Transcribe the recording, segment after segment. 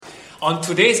On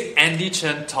today's Andy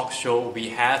Chen talk show, we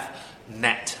have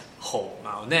Nat Ho.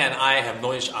 Now, Nat and I have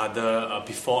known each other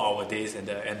before our days in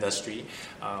the industry.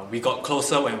 We got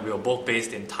closer when we were both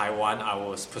based in Taiwan. I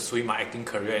was pursuing my acting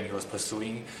career and he was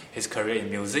pursuing his career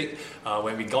in music.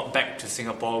 When we got back to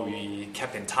Singapore, we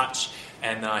kept in touch.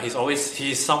 And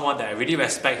he's someone that I really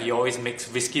respect. He always makes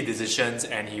risky decisions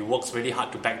and he works really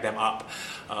hard to back them up.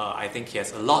 I think he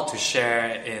has a lot to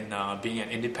share in being an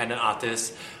independent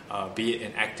artist, be it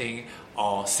in acting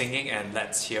or singing, and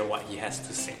let's hear what he has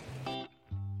to say.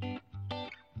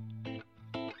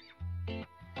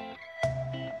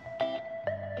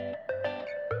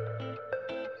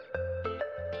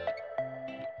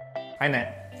 Hi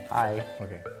Nat. Hi.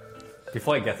 Okay.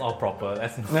 Before it gets all proper,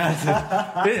 this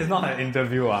is not an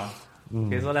interview.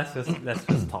 Okay, so let's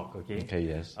just talk, okay? Okay,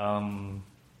 yes.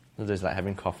 So there's like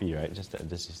having coffee, right? Just that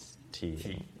this is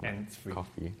tea and it's free.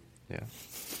 Coffee. Yeah.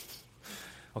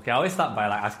 Okay, I always start by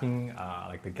asking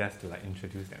the guests to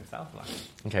introduce themselves.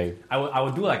 Okay. I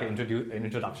would do an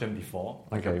introduction before,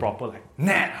 a proper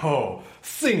Nat Ho,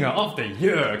 Singer of the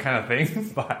Year kind of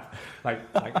thing. But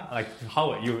how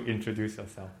would you introduce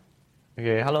yourself?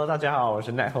 Okay, hello, 大家好，我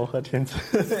是 Nat Ho 贺天子。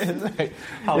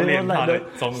好练他的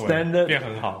中文 standard 变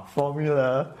很好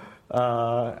formula.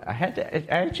 I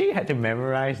actually had to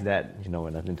memorize that,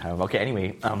 when I was in Taiwan. Okay,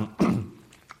 anyway,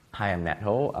 hi, I'm Nat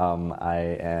Ho.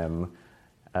 I am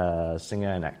a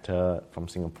singer and actor from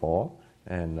Singapore,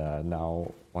 and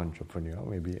now entrepreneur.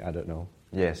 Maybe, I don't know.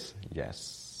 Yes,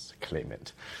 claim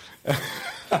it.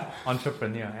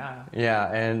 Entrepreneur, yeah.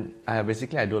 Yeah, and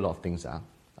basically I do a lot of things,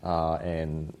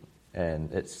 and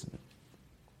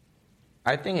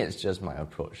I think it's just my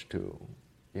approach to,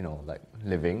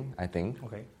 living, I think.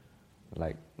 Okay.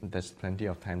 There's plenty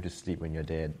of time to sleep when you're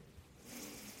dead.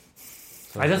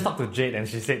 So I just talked to Jade and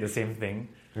she said the same thing.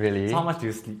 Really? So how much do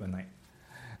you sleep a night?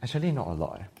 Actually, not a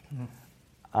lot.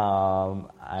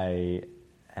 I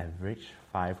average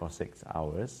 5 or 6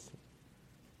 hours.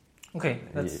 Okay,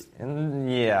 that's...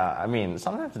 Yeah, I mean,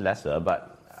 sometimes lesser,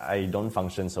 but I don't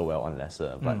function so well on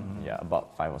lesser, but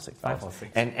about 5 or 6 hours. 5 or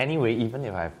 6. And anyway, even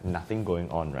if I have nothing going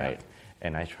on, right,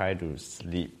 and I try to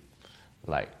sleep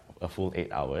a full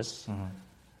 8 hours,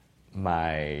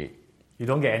 You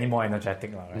don't get any more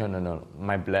energetic, right? No.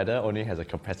 My bladder only has a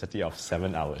capacity of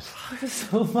 7 hours.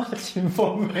 So much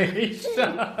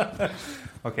information.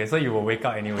 Okay, so you will wake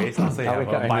up anyways, so you have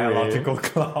a biological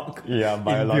clock. Yeah,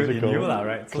 biological in you,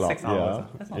 right? So clock, 6 hours.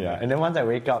 Yeah, and then once I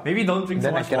wake up... Maybe don't drink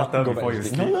so much water before you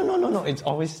sleep. No. It's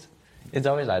always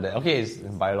like that. Okay, it's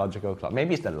biological clock.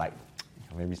 Maybe it's the light.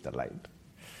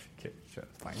 Okay, sure,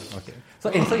 fine. Okay.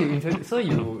 So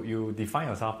you define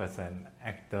yourself as an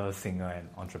actor, singer, and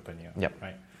entrepreneur. Yep.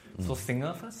 Right. So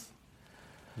singer first,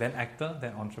 then actor,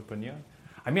 then entrepreneur.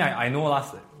 I mean, I know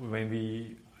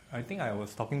I think I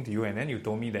was talking to you, and then you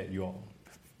told me that your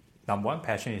number one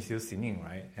passion is still singing,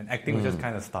 right? And acting just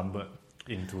kind of stumbled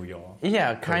into your...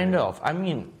 Yeah, kind of. I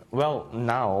mean, well,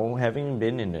 now, having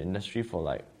been in the industry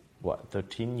for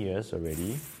 13 years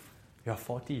already. You're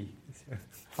 40 this year.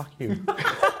 Fuck you.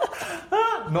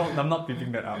 No, I'm not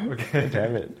picking that up. Okay.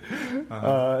 Damn it.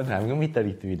 I'm going to be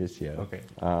 33 this year. Okay.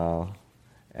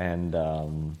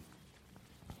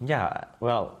 Yeah,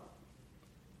 well,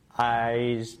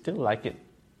 I still like it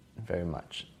very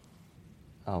much.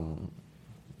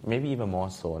 Maybe even more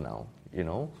so now,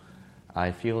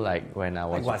 I feel like when I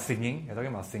was... singing? You're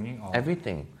talking about singing? Or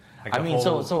everything.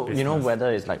 So business.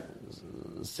 Whether it's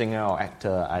singer or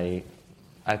actor, I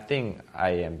think I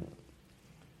am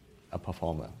a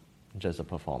performer, just a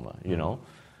performer,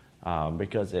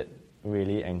 because it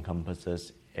really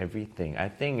encompasses everything. I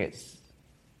think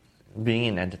being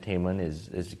in entertainment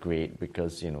is great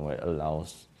because it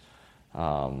allows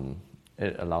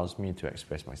me to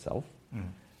express myself,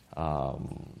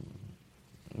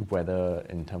 whether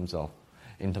in terms of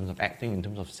acting, in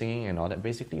terms of singing and all that.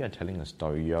 Basically, you're telling a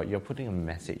story. You're putting a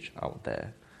message out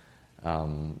there,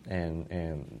 and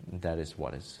that is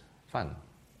what is fun,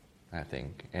 I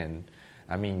think. And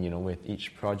I mean, with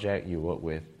each project, you work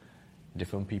with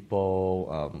different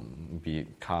people, be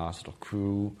it cast or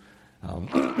crew.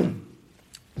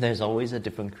 There's always a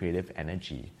different creative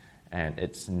energy, and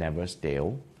it's never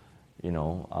stale,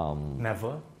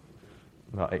 Never?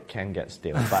 Well, it can get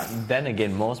stale, but then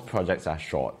again, most projects are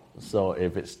short. So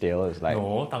if it's stale, it's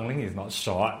No, Tanglin is not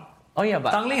short. Oh yeah,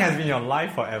 but... Tanglin has been your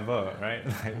life forever, right?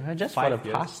 Just for the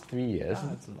past 3 years.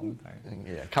 That's a long time.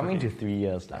 Yeah, coming to 3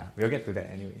 years. We'll get to that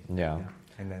anyway. Yeah.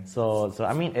 And then... So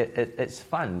I mean, it's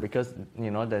fun because,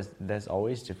 there's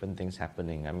always different things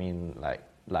happening. I mean,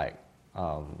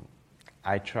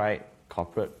 I tried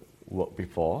corporate work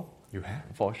before. You have?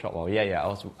 For a short while.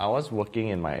 Yeah. I was working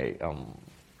in my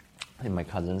in my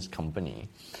cousin's company,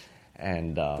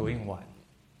 and Doing what?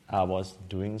 I was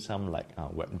doing some like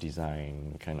web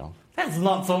design kind of. That's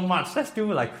not so much. That's still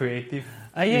like creative.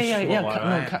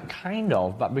 Kind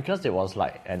of. But because it was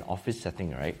like an office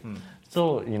setting, right?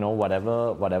 So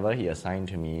whatever he assigned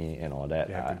to me and all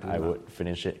that, I would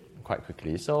finish it quite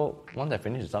quickly. So once I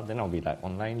finish the stuff, then I'll be like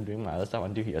online doing my other stuff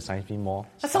until he assigns me more.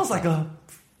 That sounds like a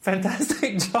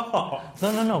fantastic job.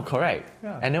 No, correct.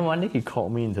 Yeah. And then one day he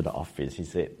called me into the office. He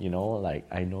said, like,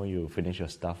 I know you finish your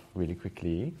stuff really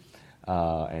quickly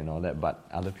and all that, but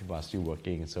other people are still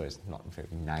working, so it's not very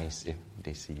nice if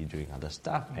they see you doing other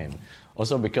stuff. And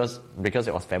also because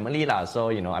it was family lah, so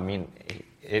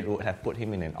it would have put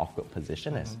him in an awkward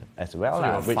position as well.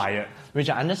 So you were fired. Which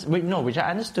I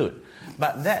understood.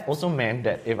 But that also meant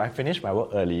that if I finished my work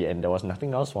early and there was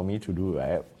nothing else for me to do,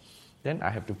 right, then I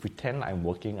have to pretend I'm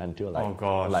working until like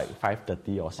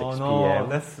 5:30 or 6 p.m. Oh no, p.m.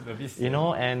 that's a bit sad.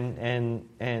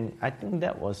 And I think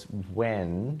that was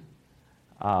when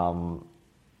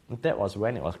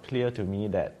it was clear to me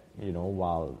that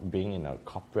while being in a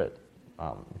corporate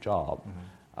job,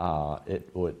 it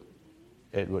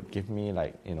would give me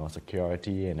like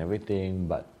security and everything,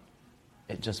 but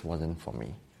it just wasn't for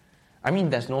me. I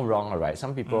mean, there's no wrong or right.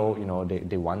 Some people,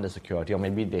 they want the security, or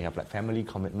maybe they have like family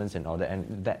commitments and all that,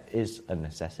 and that is a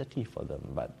necessity for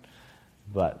them. But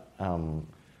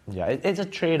it's a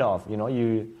trade-off.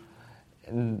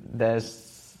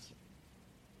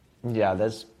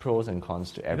 There's pros and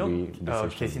cons to every decision.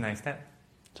 Casey Neistat.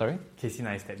 Sorry? Casey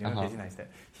Neistat. Casey Neistat.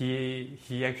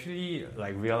 He actually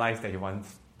like realized that he wanted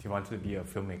to be a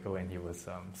filmmaker when he was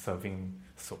serving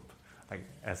soap, like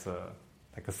as a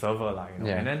server,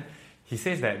 Yeah. And then he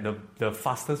says that the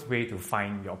fastest way to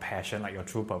find your passion, like your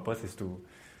true purpose, is to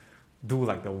do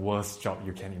like the worst job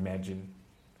you can imagine.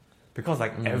 Because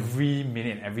like every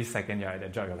minute, every second you're at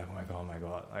that job, you're like, oh my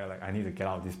god, I need to get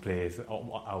out of this place.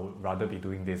 Or I would rather be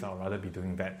doing this. I would rather be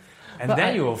doing that. And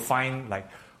then you will find like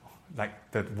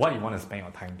what you want to spend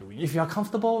your time doing. If you're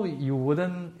comfortable, you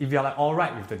wouldn't. If you're like all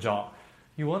right with the job,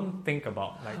 you won't think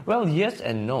about like. Well, yes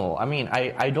and no. I mean,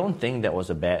 I don't think that was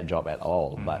a bad job at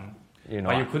all, but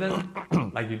But you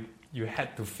couldn't like you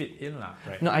had to fit in,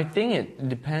 right? No, I think it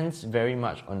depends very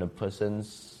much on the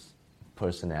person's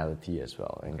personality as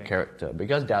well and character,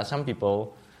 because there are some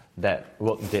people that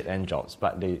work dead-end jobs,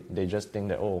 but they just think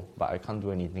that, but I can't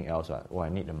do anything else. I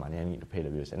need the money, I need to pay the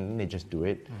bills, and then they just do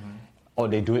it, or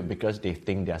they do it because they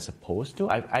think they are supposed to.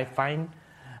 I find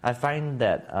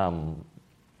that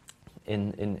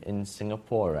in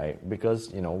Singapore, right,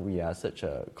 because we are such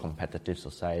a competitive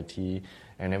society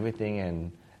and everything,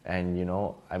 and I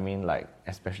mean, like,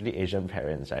 especially Asian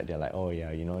parents, right? They're like, you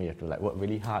have to like work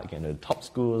really hard, get into the top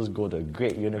schools, go to a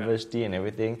great university and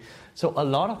everything. So a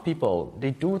lot of people, they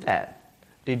do that.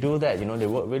 They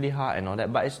work really hard and all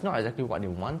that, but it's not exactly what they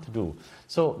want to do.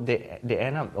 So they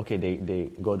end up,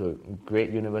 they go to a great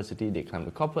university, they climb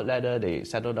the corporate ladder, they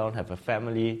settle down, have a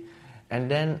family, and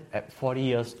then at 40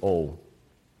 years old,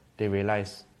 they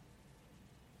realize,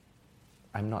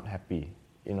 I'm not happy,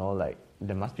 like,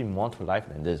 there must be more to life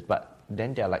than this, but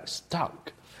then they're like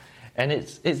stuck. And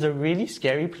it's a really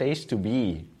scary place to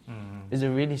be. It's a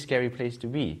really scary place to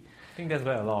be. I think that's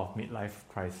where a lot of midlife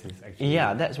crisis actually.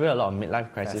 Yeah, that's where a lot of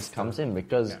midlife crisis comes in,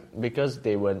 because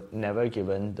they were never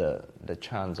given the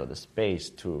chance or the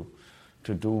space to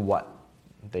do what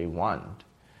they want.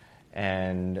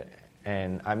 And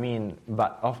I mean,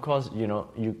 but of course,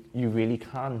 you really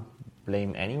can't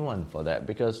blame anyone for that,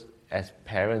 because as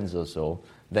parents also,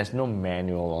 there's no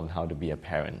manual on how to be a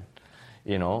parent.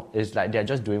 It's like they're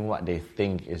just doing what they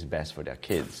think is best for their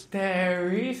kids.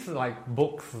 There is like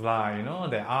books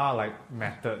there are like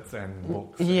methods and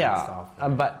books and stuff.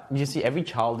 But you see, every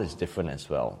child is different as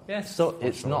well. Yes, so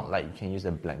it's not like you can use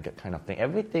a blanket kind of thing.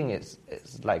 Everything is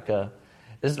like a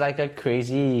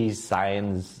crazy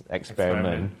science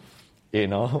experiment. I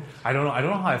don't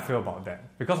know how I feel about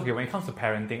that, because when it comes to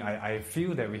parenting, I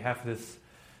feel that we have this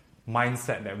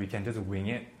mindset that we can just wing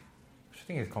it, which I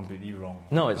think is completely wrong.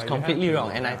 No, it's completely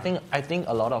wrong, and I think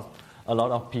a lot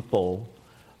of people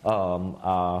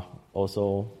are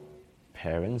also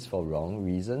parents for wrong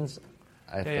reasons.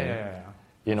 I think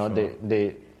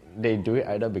they do it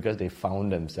either because they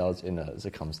found themselves in a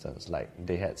circumstance like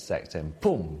they had sex and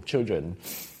boom, children.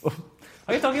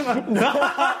 Are you talking about?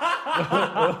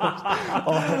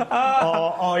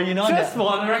 or just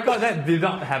for the record, that did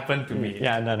not happen to me.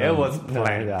 Yeah, no. It was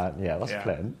planned. It was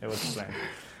planned. It was planned.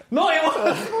 No, it was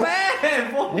planned.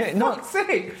 For fuck's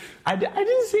sake! I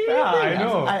didn't see anything. Yeah, I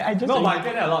know. I just but I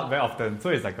get that a lot very often. So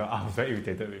it's like I was very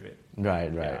irritated with it.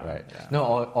 Right. No,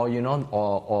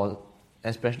 or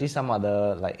especially some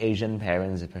other like Asian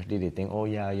parents, especially they think, oh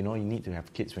yeah, you need to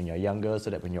have kids when you're younger so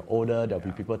that when you're older, there'll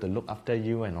be people to look after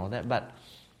you and all that. But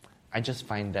I just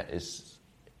find that is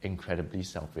incredibly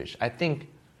selfish. I think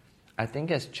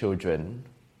as children,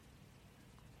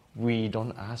 we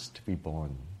don't ask to be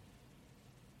born.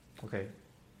 Okay.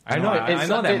 I know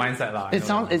that mindset.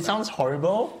 It sounds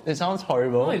horrible. It sounds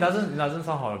horrible. No, it doesn't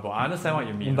sound horrible. I understand what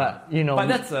you mean. But But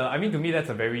that's to me that's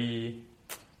a very,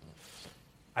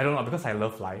 I don't know, because I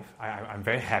love life. I'm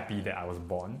very happy that I was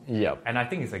born. Yep. And I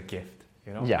think it's a gift.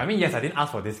 Yeah. I mean, yes, I didn't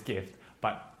ask for this gift,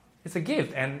 but it's a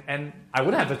gift, and I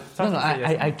wouldn't have the chance to say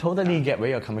yes. I totally get where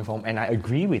you're coming from, and I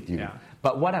agree with you. Yeah.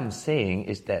 But what I'm saying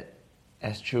is that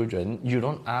as children, you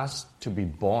don't ask to be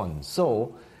born.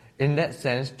 So, in that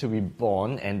sense, to be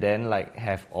born and then like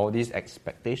have all these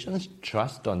expectations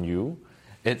thrust on you,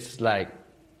 it's like,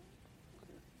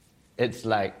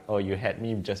 oh, you had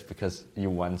me just because you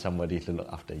want somebody to look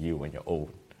after you when you're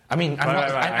old. I mean,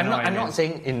 I'm not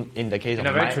saying in the case of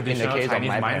my parents, but in the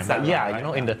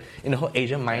whole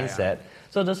Asian mindset. Yeah.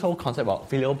 So this whole concept about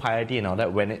filial piety and all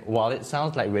that, while it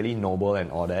sounds like really noble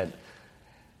and all that,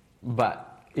 but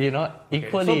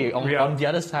equally on the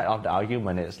other side of the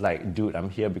argument, it's like, dude, I'm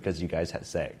here because you guys had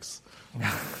sex.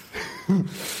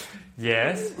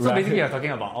 Yes. So basically, you're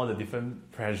talking about all the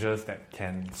different pressures that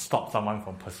can stop someone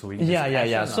from pursuing.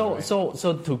 Passion,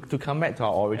 So to come back to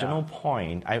our original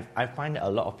point, I find that a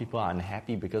lot of people are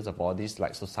unhappy because of all these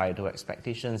like societal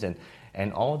expectations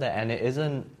and all that, and it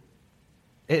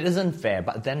isn't fair.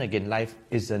 But then again, life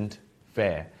isn't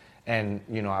fair, and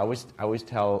I always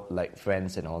tell like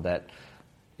friends and all that,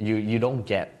 you don't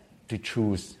get to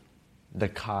choose the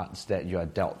cards that you are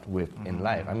dealt with in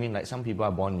life. I mean, like some people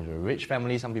are born into a rich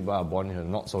family, some people are born into a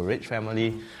not so rich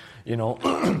family,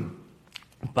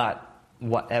 but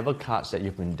whatever cards that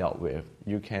you've been dealt with,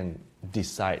 you can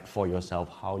decide for yourself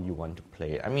how you want to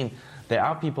play it. I mean, there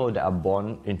are people that are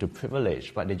born into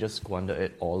privilege, but they just squander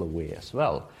it all away as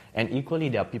well. And equally,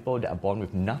 there are people that are born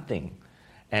with nothing,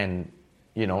 and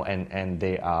and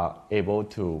they are able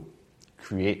to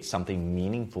create something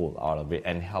meaningful out of it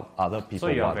and help other people.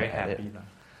 So you're very happy now.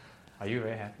 Are you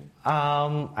very happy?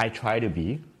 I try to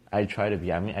be.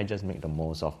 I mean, I just make the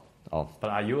most of. But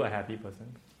are you a happy person?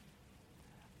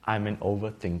 I'm an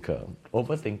overthinker.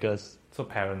 Overthinkers. So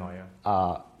paranoia.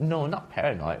 No, not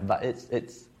paranoid, but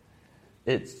it's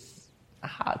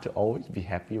hard to always be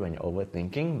happy when you're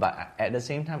overthinking. But at the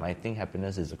same time, I think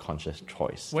happiness is a conscious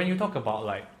choice. When you talk about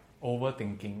like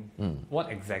overthinking, what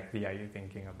exactly are you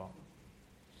thinking about?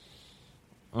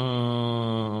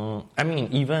 I mean,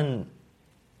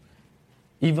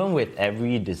 even with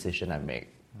every decision I make,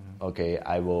 okay,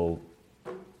 I will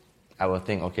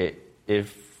think, okay,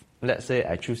 if let's say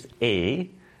I choose A,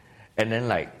 and then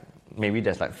like maybe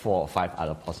there's like 4 or 5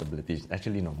 other possibilities.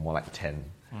 Actually, no, more like 10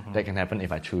 that can happen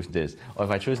if I choose this, or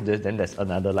if I choose this, then there's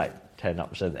another like 10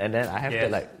 options, and then I have to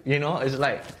like it's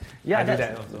like I do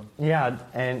that also. Yeah,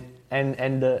 and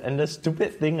the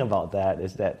stupid thing about that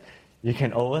is that you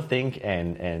can overthink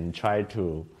and try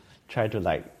to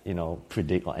like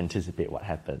predict or anticipate what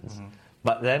happens.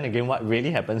 But then again, what really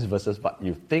happens versus what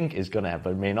you think is going to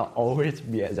happen may not always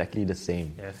be exactly the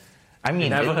same. Yes. I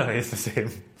mean, it never is the same.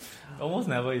 Almost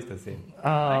never is the same.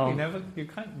 You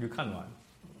can't one.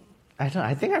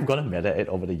 I think I've gotten better at it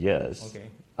over the years.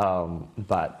 Okay.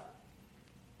 But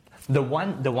the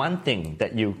one thing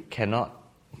that you cannot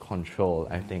control,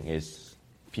 I think, is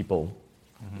people.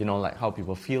 Like how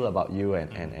people feel about you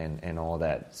and all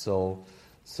that. So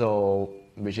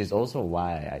which is also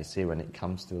why I say when it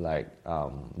comes to like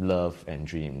love and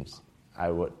dreams,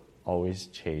 I would always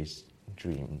chase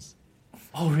dreams.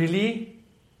 Oh really?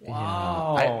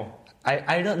 Wow. Yeah.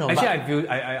 I don't know. Actually,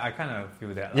 I kind of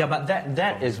feel that. Yeah, but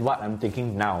that is what I'm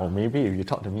thinking now. Maybe if you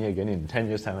talk to me again in 10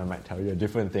 years' time, I might tell you a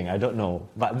different thing. I don't know.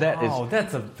 But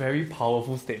that's a very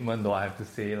powerful statement, though. I have to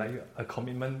say, like a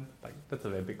commitment, like that's a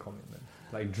very big commitment.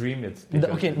 Like dream, it's bigger.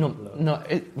 Okay,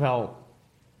 no.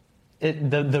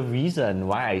 The reason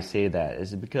why I say that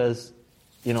is because,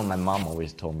 my mom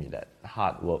always told me that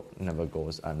hard work never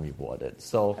goes unrewarded.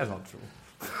 So that's not true.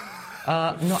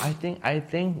 No, I think.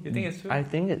 You think it's true?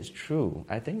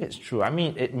 I think it's true. I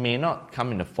mean, it may not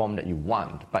come in the form that you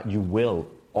want, but you will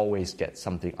always get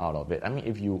something out of it. I mean,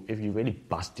 if you really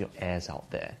bust your ass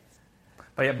out there.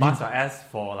 But you bust your ass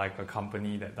for like a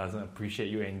company that doesn't appreciate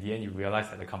you, and in the end you realize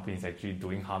that the company is actually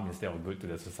doing harm instead of good to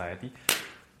the society.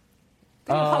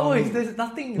 Hard work, there's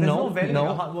nothing. There's no value in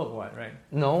your hard work, right?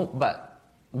 No,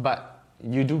 but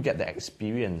you do get the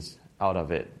experience out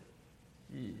of it.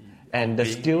 And the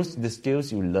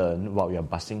skills you learn while you're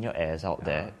busting your ass out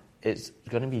there, it's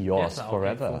gonna be yours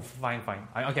forever. Okay, fine.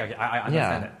 I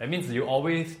understand that. That means you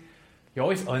always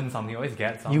earn something, you always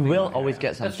get something. You will always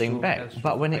get something back.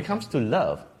 But when it comes to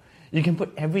love, you can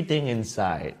put everything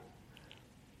inside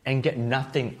and get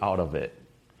nothing out of it.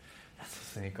 That's so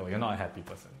cynical. You're not a happy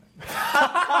person.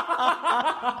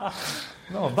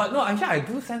 No, actually I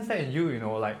do sense that in you,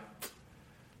 like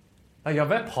you're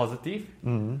very positive.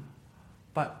 Mm-hmm.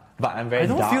 But I'm very I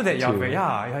don't dark feel that you're too. very,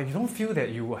 you don't feel that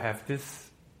you have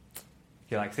this,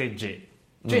 like say Jade.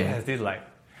 Jade has this like,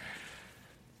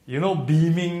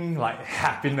 beaming like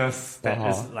happiness that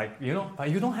is like, but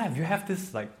you have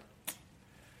this like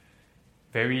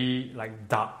very like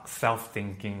dark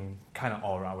self-thinking kind of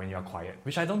aura when you're quiet,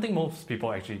 which I don't think most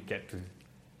people actually get to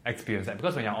experience that,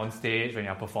 because when you're on stage, when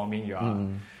you're performing, you are,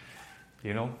 do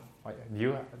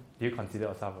you consider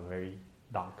yourself a very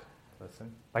dark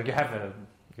person? Like you have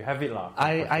it lah.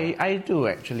 I do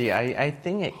actually. I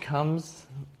think it comes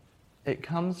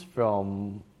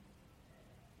from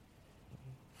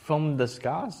the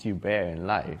scars you bear in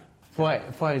life.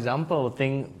 For example,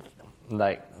 things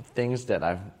that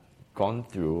I've gone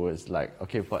through is like,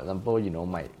 okay, for example,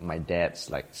 my dad's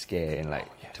like scare in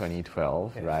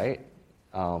 2012, right?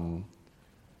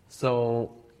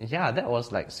 So yeah, that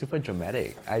was like super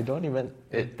dramatic. I don't even.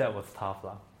 That was tough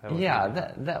lah.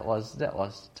 That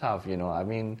was tough. I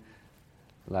mean,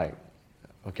 like,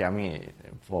 okay. I mean,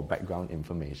 for background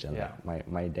information, like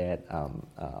my dad,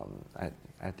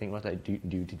 I think was like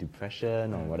due to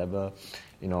depression or whatever.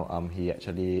 He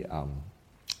actually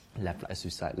left like a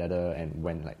suicide letter and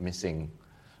went like missing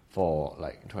for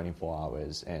like 24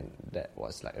 hours, and that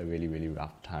was like a really, really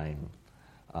rough time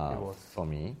for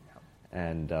me.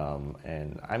 And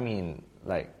I mean,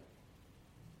 like,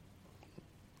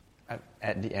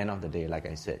 at the end of the day, like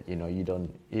I said, you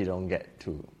don't get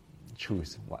to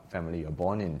choose what family you're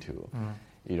born into.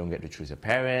 You don't get to choose your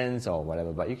parents or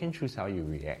whatever, but you can choose how you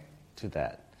react to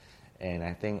that. And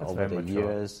I think over the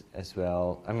years as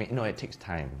well, I mean, it takes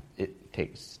time. It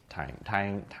takes time.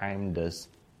 Time does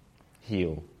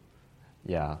heal.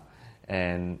 Yeah.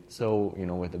 And so,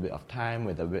 with a bit of time,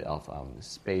 with a bit of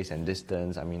space and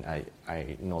distance, I mean,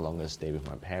 I no longer stay with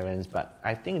my parents, but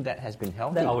I think that has been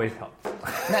healthy. That always helps.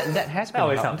 That has been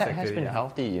healthy. That has been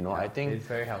healthy, Yeah, I think it's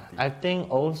very healthy. I think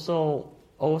also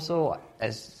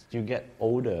as you get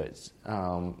older,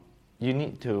 you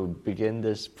need to begin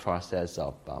this process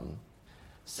of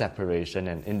separation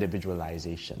and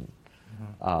individualization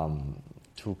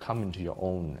to come into your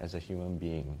own as a human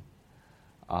being.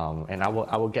 And I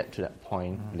will get to that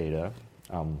point later.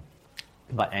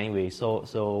 But anyway,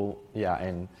 so yeah,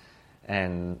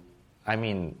 and I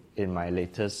mean, in my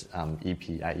latest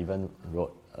EP, I even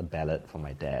wrote a ballad for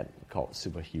my dad called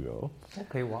Superhero.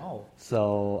 Okay, wow.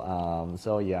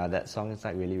 So yeah, that song is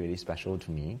like really, really special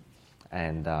to me,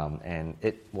 and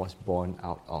it was born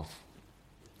out of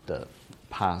the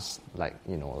past, like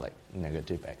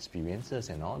negative experiences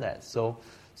and all that. So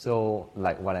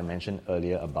like what I mentioned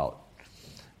earlier about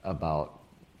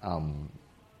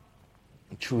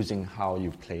choosing how you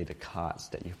play the cards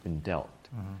that you've been dealt.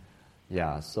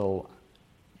 Yeah, so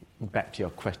back to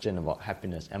your question about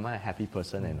happiness. Am I a happy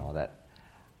person and all that?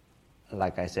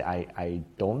 Like I said, I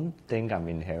don't think I'm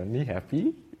inherently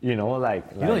happy. It's in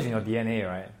your DNA,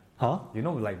 right? Huh?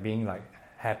 Like being like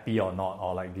happy or not,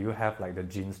 or like do you have like the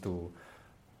genes to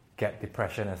get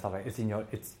depression and stuff like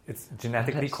it's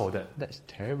genetically coded. That's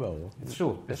terrible. It's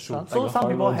true. It's true. Sounds So like some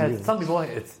a people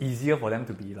it's easier for them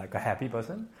to be like a happy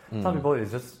person. Some people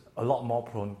is just a lot more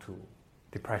prone to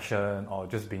depression or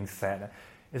just being sad.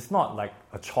 It's not like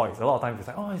a choice. A lot of times it's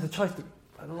like, oh, it's a choice.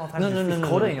 A lot of times it's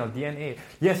coded in your DNA.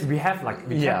 Yes, we can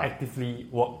actively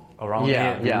work around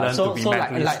it. We learn to be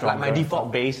mentally stronger. Like my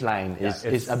default baseline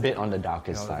is a bit on the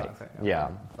darker side.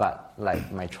 But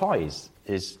like my choice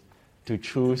is to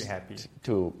choose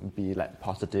to be like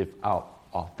positive out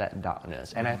of that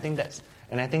darkness, and I think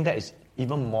that is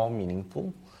even more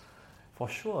meaningful. For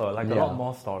sure, like a lot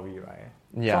more story, right?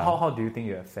 Yeah. So how do you think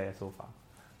you have fared so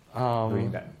far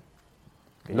doing that?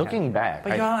 Looking back,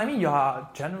 but you are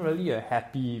generally a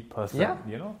happy person. Yeah.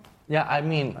 Yeah, I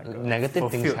mean, like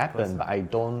negative things happen, but I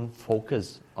don't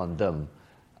focus on them.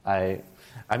 I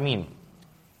mean,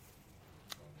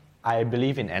 I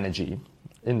believe in energy,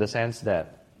 in the sense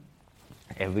that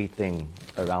everything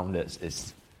around us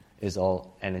is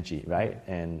all energy, right?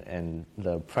 And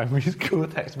the primary school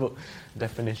textbook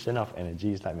definition of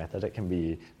energy is like matter that can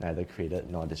be neither created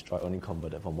nor destroyed, only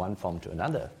converted from one form to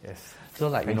another. Yes. So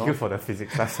like Thank you for the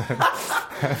physics lesson.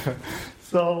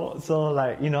 So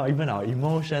like even our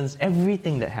emotions,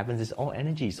 everything that happens is all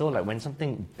energy. So like when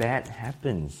something bad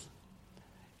happens,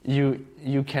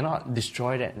 you cannot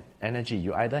destroy that energy.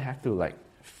 You either have to like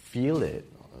feel it,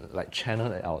 like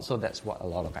channel it out. So that's what a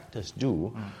lot of actors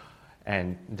do,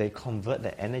 and they convert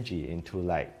the energy into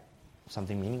like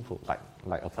something meaningful, like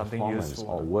a performance useful,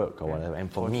 or work or whatever.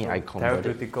 And for me, sure. I convert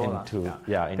it into into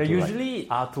there usually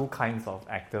are two kinds of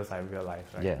actors, I realize,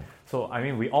 right? Yeah. So I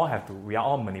mean, we are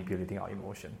all manipulating our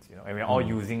emotions, you know, and we're all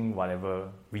using whatever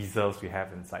reserves we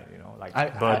have inside, you know, like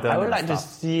burden. I would like stuff. to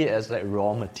see it as like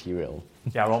raw material.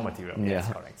 Yeah, raw material. Yes,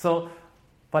 Yeah. correct. So,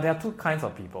 but there are two kinds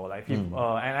of people. Like people,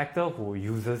 an actor who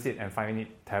uses it and finding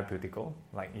it therapeutical,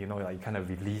 like you know, like you kind of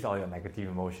release all your negative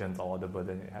emotions or all the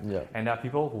burden you have. Yeah. And there are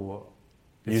people who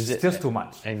Use it's it just too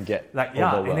much and get and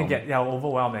overwhelmed. they get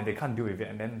overwhelmed and they can't deal with it.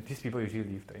 And then these people usually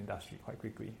leave the industry quite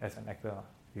quickly. As an actor,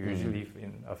 you usually leave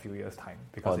in a few years' time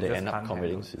because or they they just end up can't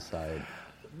committing handle it. suicide.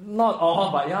 Not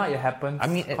all, but yeah, it happens. I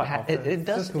mean, quite often. it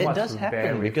does It's just too much to bear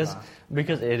happen with,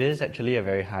 because it is actually a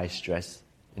very high stress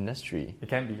industry. it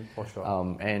can be for sure.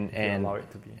 And if you allow it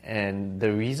to be. and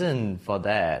the reason for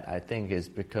that, I think, is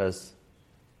because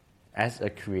as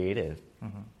a creative,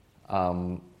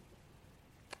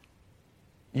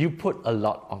 you put a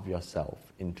lot of yourself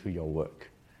into your work.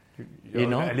 You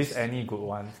know, at least any good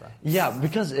ones. Yeah,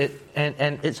 because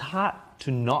it's hard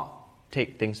to not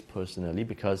take things personally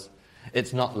because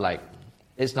it's not like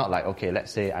okay,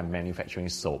 let's say I'm manufacturing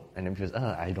soap and then because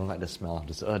I don't like the smell of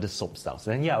this, the soap sucks.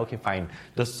 Then yeah, okay, fine,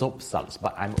 the soap sucks,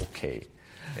 but I'm okay.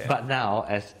 Yeah. But now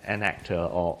as an actor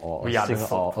or a singer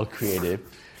or a creative,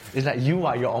 it's like you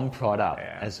are your own product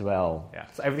as well. Yeah,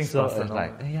 so everything's personal. It's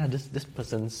like yeah, this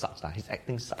person sucks, his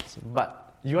acting sucks,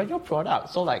 but you are your product.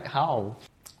 So like how?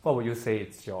 What would you say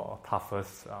is your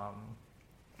toughest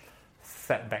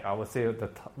setback? I would say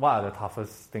what are the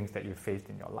toughest things that you faced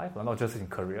in your life, well, not just in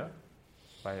career,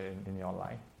 but in your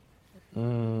life?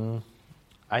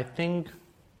 I think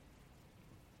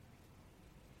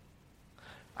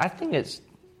it's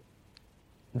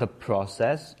the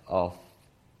process of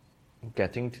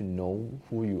getting to know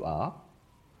who you are.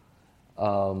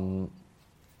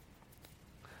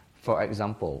 For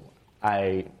example,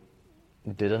 I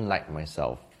didn't like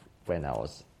myself when I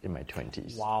was in my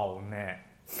 20s. Wow, man.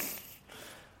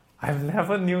 I've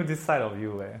never knew this side of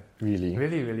you. Really?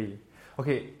 Really, really.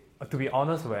 Okay, to be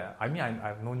honest,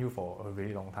 I've known you for a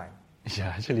really long time.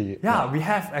 Yeah, actually. Yeah, we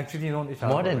have actually known each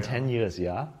other. More than 10 years,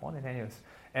 yeah? More than 10 years.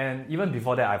 And even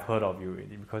before that, I've heard of you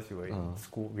already because you were in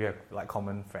school. We have like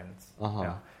common friends.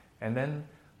 Yeah. And then,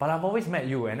 but I've always met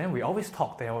you, and then we always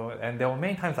talked. There were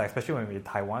many times, like, especially when we were in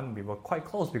Taiwan, we were quite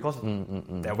close because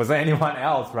there wasn't anyone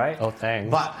else, right? Oh, thanks.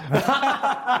 But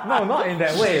no, not in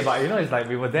that way. But you know, it's like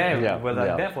we were there. We were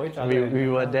like there for each other. We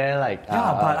were there, like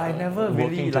but I never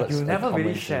really like you never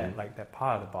really shared shared like that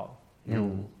part about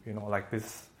you. You know, like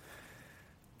this.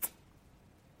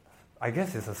 I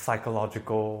guess it's a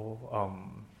psychological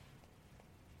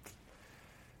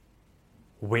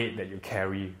weight that you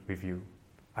carry with you.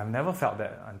 I've never felt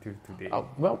that until today.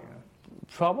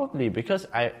 Probably because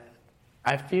I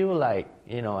feel like,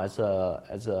 you know, as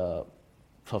a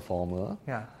performer,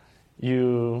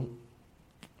 you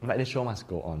like the show must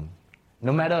go on,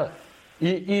 no matter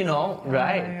you know,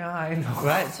 right? Yeah, I know.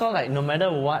 Right. So like, no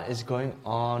matter what is going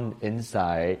on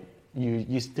inside,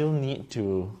 you still need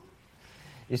to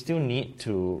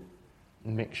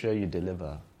make sure you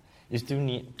deliver. You still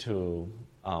need to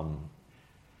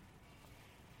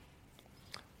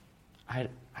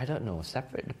I don't know,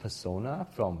 separate the persona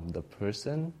from the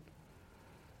person.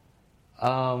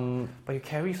 But you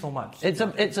carry so much. It's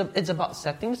about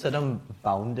setting certain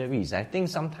boundaries. I think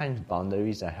sometimes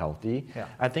boundaries are healthy. Yeah.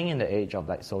 I think in the age of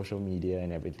like social media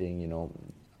and everything, you know,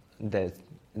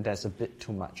 there's a bit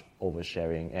too much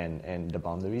oversharing and the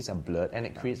boundaries are blurred and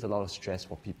it creates a lot of stress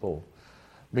for people.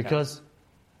 Because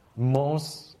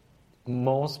most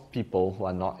people who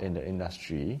are not in the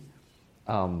industry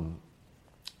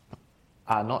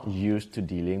are not used to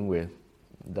dealing with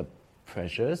the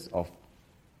pressures of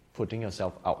putting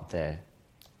yourself out there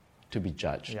to be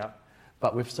judged. Yeah.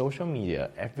 But with social media,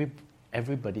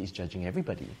 everybody is judging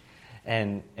everybody.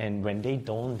 And when they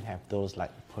don't have those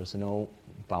like personal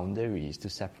boundaries to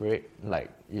separate, like,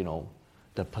 you know,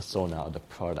 the persona or the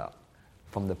product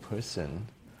from the person.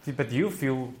 See, but do you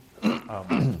feel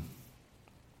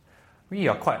we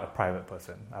are quite a private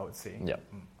person, I would say. Yeah.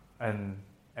 And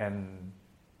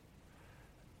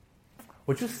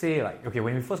would you say, like, okay,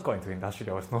 when we first got into the industry,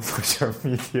 there was no social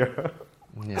media.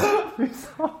 Yeah.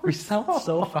 we sound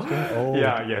so fucking old.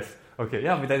 Yeah, yes. Okay,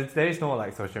 yeah, but there is no,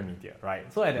 like, social media,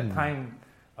 right? So at that time,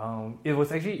 it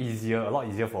was actually a lot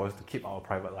easier for us to keep our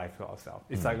private life to ourselves.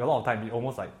 It's like a lot of time,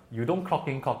 almost like you don't clock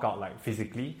in, clock out, like,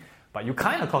 physically, But you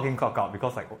kind of clock in, clock out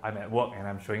because like I'm at work and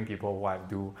I'm showing people what I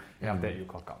do, and after that you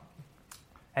clock out.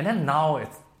 And then now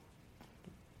it's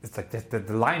like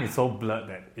the line is so blurred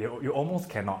that you almost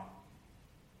cannot,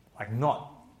 like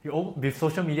with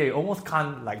social media you almost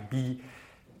can't like be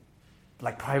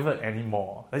like private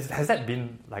anymore. Has that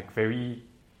been like very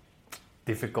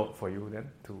difficult for you then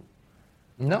to?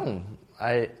 No,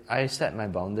 I set my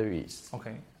boundaries.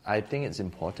 Okay. I think it's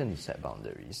important to set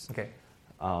boundaries. Okay.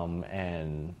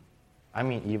 And I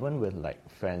mean, even with like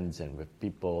friends and with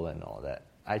people and all that,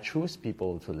 I choose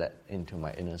people to let into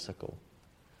my inner circle.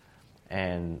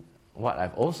 And what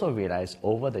I've also realized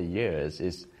over the years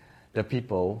is the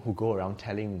people who go around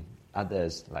telling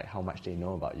others like how much they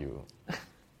know about you.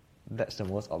 That's the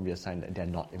most obvious sign that they're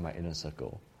not in my inner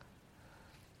circle.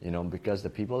 You know, because the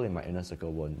people in my inner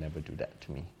circle will never do that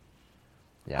to me.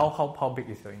 Yeah. How big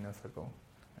is your inner circle?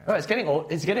 Oh, it's getting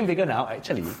old. It's getting bigger now,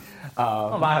 actually.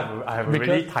 I have a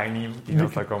really tiny inner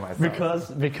circle myself.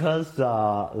 Because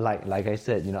like I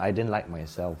said, you know, I didn't like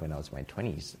myself when I was in my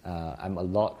 20s. I'm a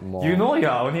lot more. You know, you're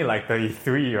only like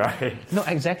 33, right? No,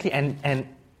 exactly, and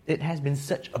it has been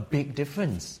such a big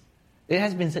difference. It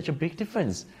has been such a big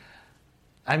difference.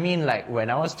 I mean, like when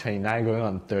I was 29, going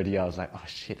on 30, I was like, oh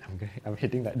shit, I'm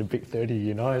hitting like the big 30.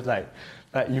 You know, it's like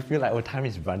you feel like time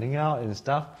is running out and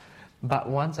stuff. But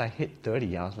once I hit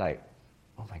 30, I was like,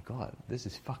 oh my god, this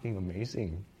is fucking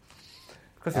amazing.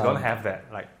 Because you don't have that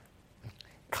like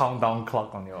countdown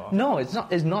clock on your. No, it's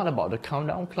not. It's not about the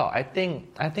countdown clock. I think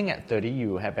at 30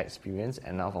 you have experienced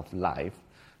enough of life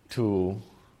to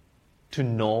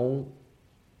know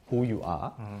who you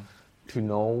are, to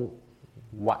know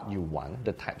what you want,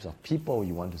 the types of people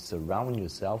you want to surround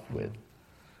yourself with,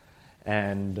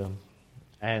 and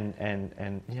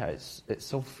yeah, it's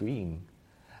so freeing.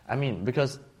 I mean,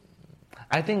 because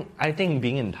I think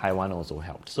being in Taiwan also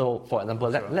helped. So, for example,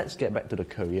 let's get back to the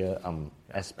career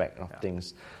aspect of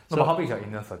things. So, but how big is your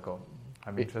inner circle?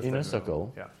 I'm interested. Inner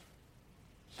circle? Yeah.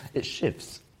 It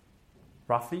shifts.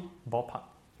 Roughly? Ballpark?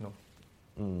 No.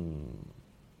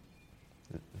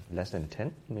 Less than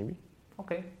 10, maybe.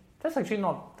 Okay. That's actually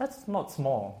not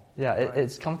small. Yeah, right?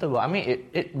 it's comfortable. I mean,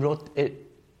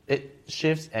 it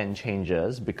shifts and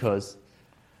changes because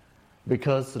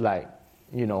like,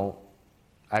 you know,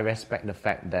 I respect the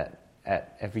fact that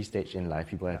at every stage in life,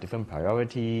 people have different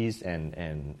priorities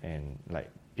and like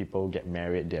people get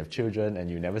married, they have children, and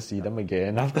you never see them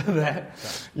again after that.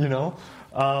 You know,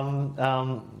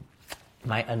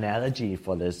 my analogy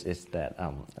for this is that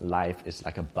life is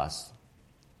like a bus.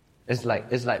 It's like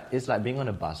being on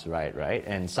a bus ride, right?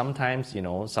 And sometimes, you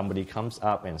know, somebody comes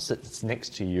up and sits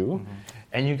next to you,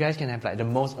 and you guys can have like the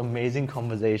most amazing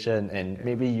conversation, and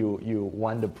maybe you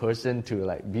want the person to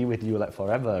like be with you like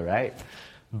forever, right?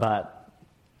 But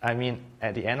I mean,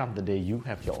 at the end of the day, you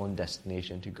have your own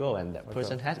destination to go, and that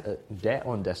person has their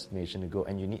own destination to go,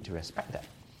 and you need to respect that.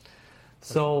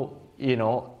 So, you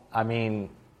know, I mean,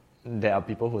 there are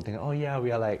people who think, oh yeah,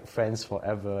 we are like friends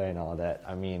forever and all that.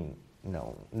 I mean,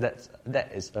 no,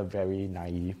 that is a very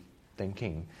naive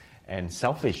thinking and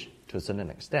selfish to a certain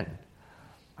extent.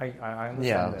 I understand.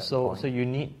 Yeah, that so point. so you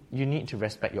need to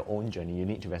respect your own journey. You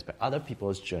need to respect other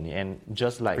people's journey, and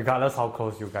just like regardless how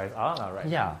close you guys are, right?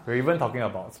 Yeah. We're even talking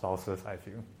about spouses, I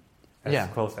feel. As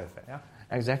close as that, yeah.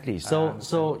 Exactly.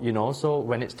 So you know, so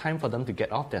when it's time for them to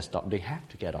get off their stop, they have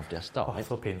to get off their stop. Oh, it's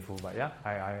so painful, but yeah,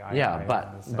 I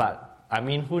but I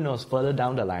mean, who knows? Further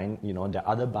down the line, you know, the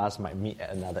other bus might meet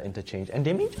at another interchange, and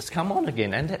they may just come on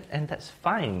again, and that's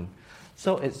fine.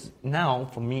 So it's now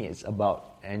for me, it's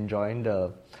about enjoying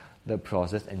the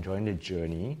process, enjoying the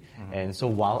journey, and so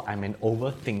while I'm an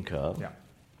overthinker,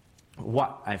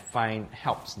 what I find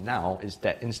helps now is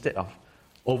that instead of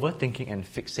overthinking and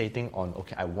fixating on,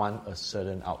 okay, I want a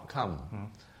certain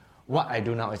outcome, what I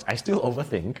do now is I still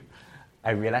overthink.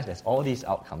 I realize there's all these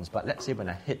outcomes, but let's say when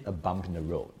I hit a bump in the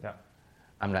road,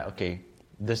 I'm like, okay,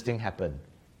 this thing happened.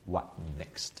 What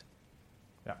next?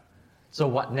 Yeah. So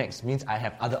what next means I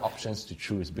have other options to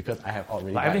choose because I have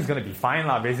already. But everything's gonna be fine,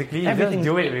 lah. Basically, everything,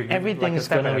 do it. Everything's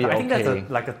gonna be okay. I think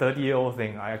that's like a 30-year-old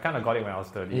thing. I kind of got it when I was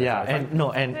 30. Yeah,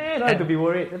 so and don't have to be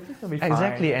worried. It's gonna be fine.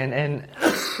 Exactly, and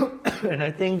and I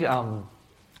think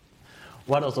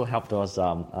what also helped was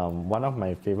one of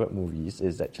my favorite movies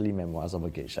is actually Memoirs of a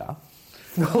Geisha.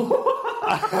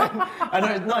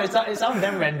 I know it sounds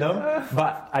damn random,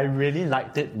 but I really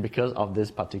liked it because of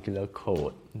this particular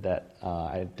quote that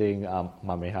I think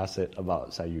Mameha said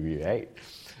about Sayuri, right?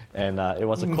 And it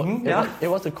was a quote. It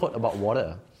was a quote about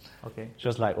water. Okay.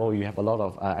 Just like, oh, you have a lot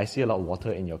of. I see a lot of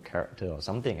water in your character or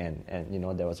something, and you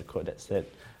know there was a quote that said,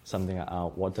 something like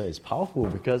water is powerful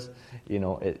because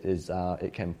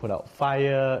it can put out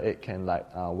fire, it can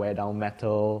wear down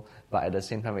metal, but at the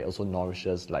same time it also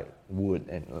nourishes like wood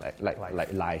and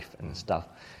like life and stuff.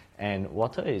 And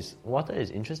water is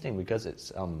interesting because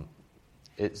it's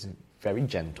very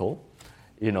gentle,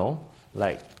 it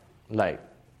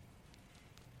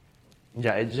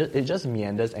just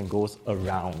meanders and goes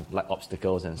around like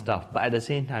obstacles and stuff. But at the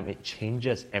same time, it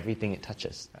changes everything it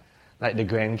touches. Like the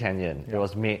Grand Canyon, it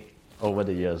was made over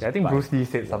the years. Yeah, I think Bruce Lee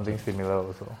said something similar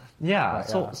also. Yeah,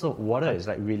 so water is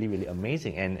like really, really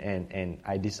amazing. And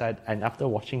I decided, and after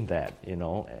watching that,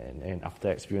 and after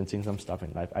experiencing some stuff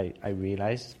in life, I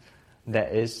realized there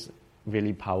is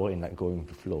really power in like going with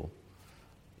the flow.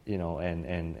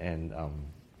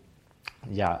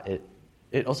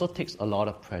 It also takes a lot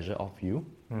of pressure off you.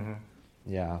 Mm-hmm.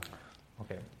 Yeah.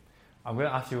 Okay. I'm going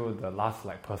to ask you the last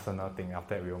like personal thing.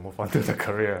 After that, we will move on to the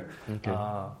career. Okay.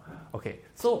 Okay.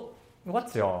 So,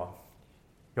 what's your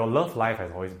love life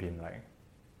has always been like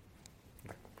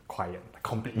quiet, like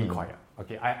completely quiet.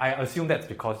 Okay. I assume that's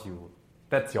because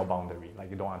that's your boundary. Like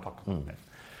you don't want to talk about that.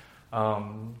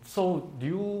 So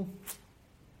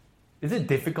is it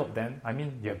difficult then? I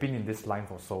mean, you've been in this line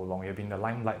for so long. You've been in the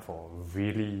limelight for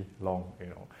really long,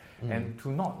 and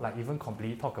to not like even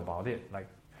completely talk about it, like,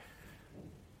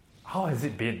 how has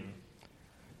it been?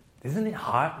 Isn't it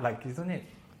hard? Like,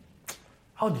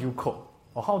 how do you cope?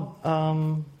 Or how?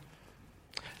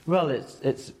 Well,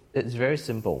 it's very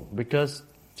simple because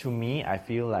to me, I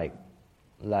feel like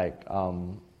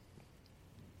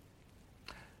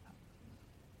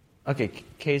okay,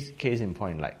 case in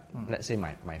point, like let's say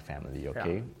my family,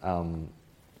 okay? Yeah.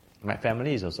 My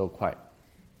family is also quite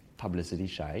publicity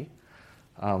shy.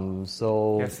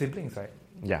 So you have siblings, right?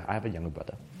 Yeah, I have a younger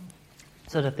brother.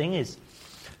 So the thing is,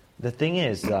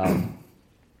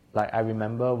 like I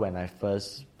remember when I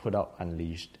first put out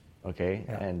Unleashed, okay?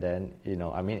 Yeah. And then,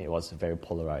 it was very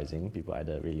polarizing. People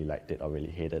either really liked it or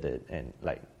really hated it. And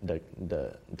like the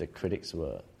critics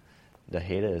the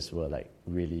haters were like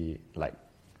really like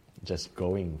just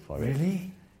going for it.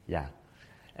 Really? Yeah.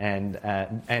 And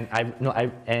I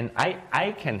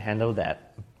can handle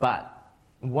that. But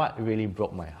what really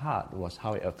broke my heart was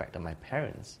how it affected my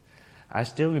parents. I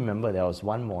still remember there was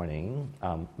one morning,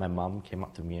 my mom came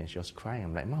up to me and she was crying.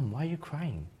 I'm like, Mom, why are you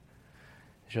crying?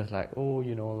 She was like, oh,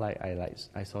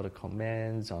 I saw the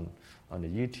comments on the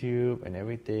YouTube and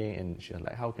everything, and she was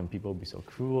like, how can people be so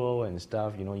cruel and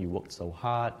stuff? You worked so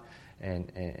hard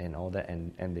and all that,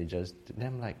 and they just.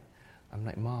 Then I'm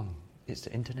like, Mom, it's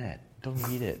the internet. Don't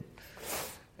read it.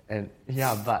 And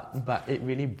yeah, but it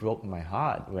really broke my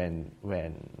heart when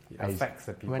it affects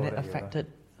the people when it affected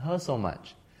her so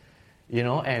much.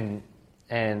 And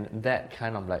that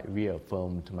kind of like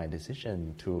reaffirmed my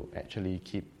decision to actually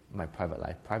keep my private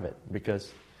life private,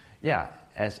 because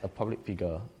as a public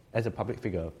figure,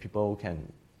 people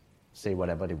can say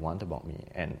whatever they want about me,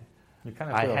 and you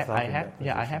kind of feel yourself in that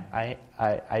position.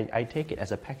 I take it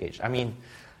as a package. I mean,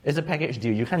 it's a package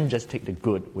deal. You can't just take the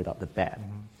good without the bad,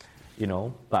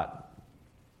 But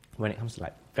when it comes to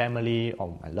like family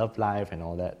or my love life and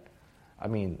all that, I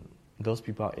mean, those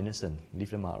people are innocent. Leave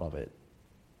them out of it.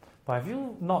 But have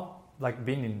you not like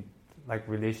been in like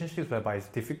relationships whereby it's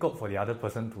difficult for the other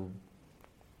person to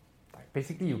like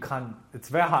basically you can't, it's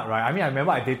very hard, right? I mean, I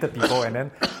remember I dated people and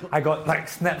then I got like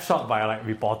snapshot by like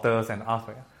reporters and asked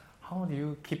like, how do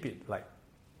you keep it like?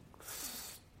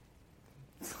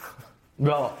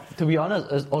 Well, to be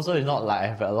honest, it's not like I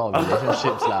have a lot of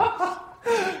relationships lah.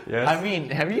 Yes. I mean,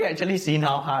 have you actually seen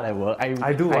how hard I work?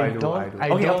 I do.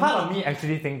 Okay, a part of me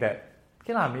actually think that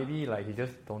maybe like he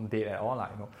just don't date at all,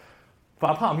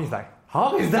 But a part of me is like,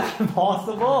 how is that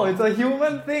possible? It's a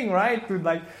human thing, right?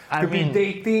 To be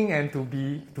dating and to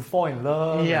fall in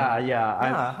love.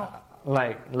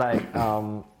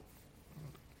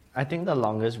 I think the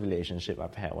longest relationship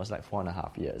I've had was like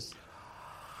 4.5 years.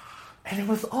 And it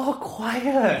was all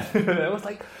quiet.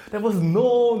 There was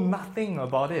nothing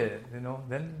about it,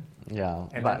 Then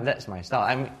that's my style.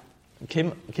 I mean,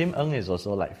 Kim Ng is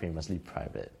also like famously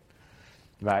private,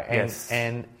 right?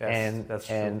 And that's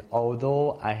true. And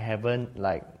although I haven't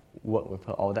like worked with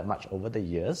her all that much over the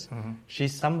years,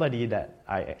 she's somebody that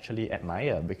I actually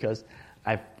admire because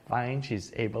I find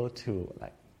she's able to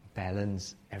like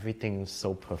balance everything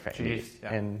so perfectly.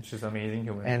 And she's an amazing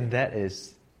human. And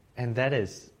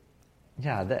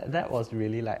that was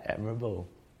really like admirable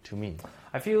to me.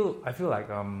 I feel like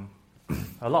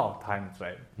a lot of times,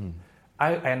 right?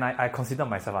 I consider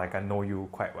myself like I know you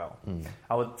quite well.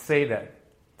 I would say that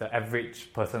the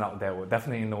average person out there would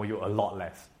definitely know you a lot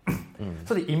less.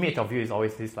 So the image of you is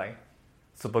always this like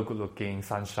super good looking,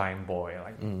 sunshine boy,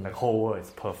 like whole world is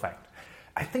perfect.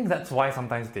 I think that's why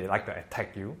sometimes they like to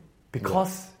attack you,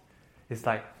 because it's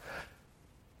like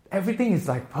everything is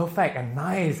like perfect and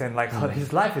nice, and like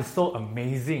his life is so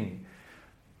amazing.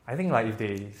 I think like if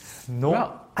they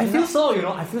know, I feel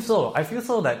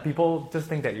so that people just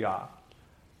think that you are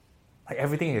like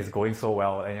everything is going so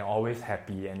well and you're always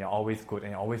happy and you're always good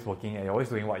and you're always working and you're always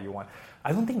doing what you want.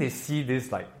 I don't think they see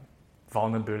this like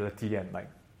vulnerability and like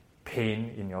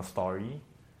pain in your story.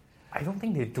 I don't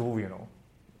think they do, you know.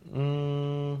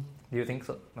 Do you think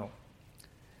so? No.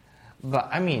 But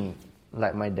I mean,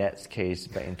 like my dad's case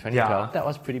back in 2012, that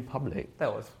was pretty public.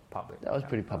 That was public.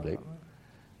 Pretty public.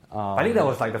 I think that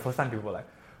was like the first time people were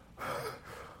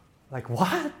like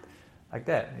what? Like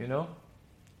that, you know?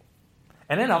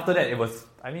 And then after that, it was,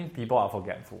 I mean, people are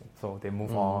forgetful, so they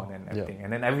move on and everything. Yeah.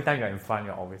 And then every time you're in front,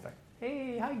 you're always like,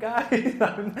 hey, hi guys.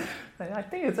 I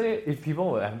think it's if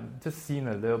people would have just seen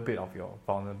a little bit of your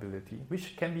vulnerability,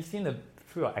 which can be seen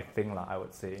through your acting, I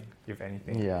would say, if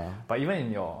anything. Yeah. But even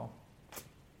in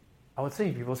I would say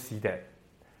if people see that,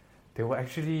 they will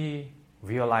actually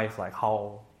realize like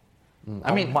how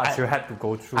much you had to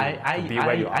go through to be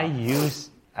where you are.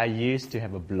 I used to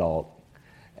have a blog.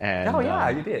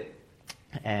 And, you did.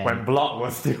 And when blog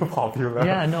was still popular.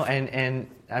 Yeah, no, and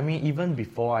I mean, even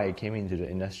before I came into the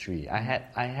industry, I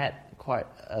had quite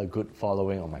a good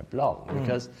following on my blog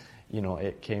because, you know,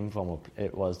 it came from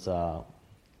it was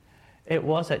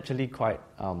actually quite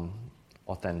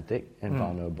authentic and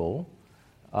vulnerable,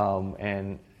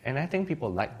 and I think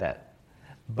people like that,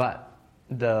 but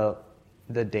the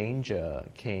danger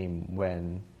came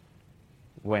when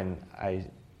I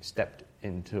stepped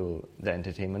into the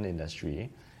entertainment industry.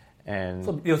 And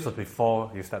so this was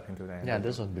before you stepped into that? Yeah,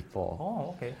 this was before.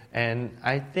 Oh, okay. And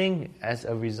I think as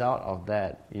a result of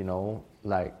that, you know,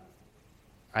 like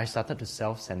I started to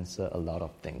self-censor a lot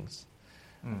of things.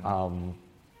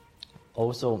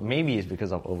 Also, maybe it's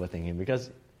because of overthinking,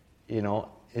 because, you know,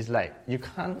 it's like you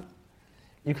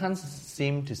can't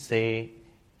seem to say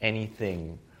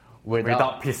anything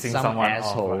without pissing some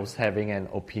assholes off, right? Having an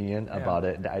opinion about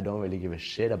it that I don't really give a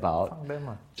shit about.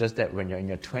 Just that when you're in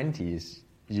your 20s,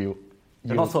 you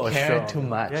so care too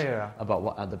much about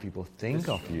what other people think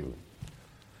of you.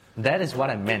 That is what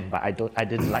I meant, but I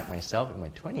didn't like myself in my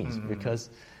 20s because,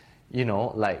 you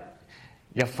know, like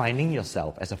you're finding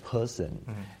yourself as a person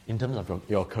in terms of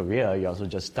your career. You're also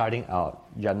just starting out.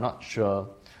 You're not sure.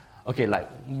 Okay, like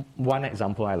one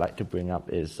example I like to bring up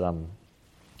is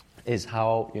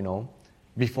how, you know,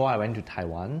 before I went to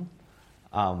Taiwan,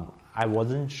 I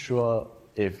wasn't sure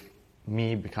if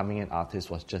me becoming an artist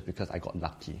was just because I got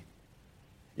lucky.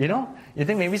 You know? You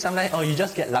think maybe sometimes, you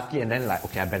just get lucky and then like,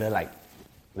 okay, I better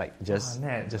just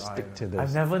stick to this. I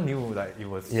never knew that it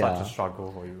was such a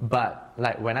struggle for you. But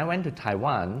like when I went to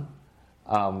Taiwan,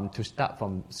 to start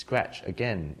from scratch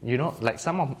again, you know, like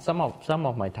some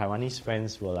of my Taiwanese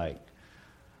friends were like,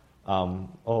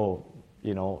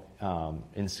 you know,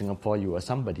 in Singapore you were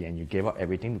somebody and you gave up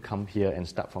everything to come here and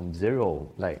start from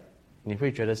zero. Like, 你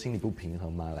会觉得心里不平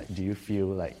衡吗? Like, do you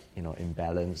feel like, you know,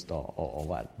 imbalanced or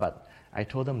what? But I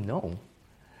told them no.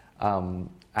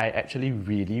 I actually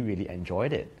really, really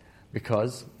enjoyed it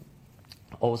because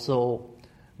also,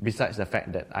 besides the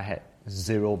fact that I had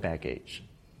zero baggage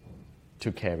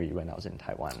to carry when I was in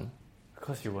Taiwan.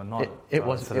 Because you were not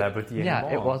a celebrity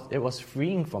anymore. Yeah, it was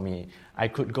freeing for me. I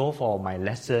could go for my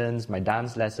lessons, my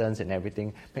dance lessons and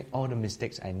everything, make all the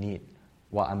mistakes I need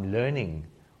while I'm learning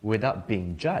without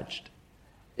being judged.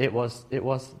 It was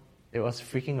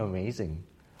freaking amazing.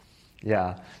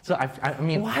 Yeah. So I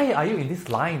mean, why are you in this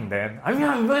line then? I mean,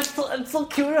 I'm so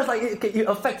curious. Like it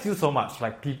affects you so much.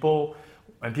 Like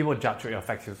when people judge you, it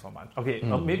affects you so much. Okay,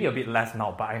 maybe a bit less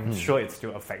now, but I'm sure it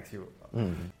still affects you.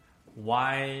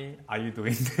 Why are you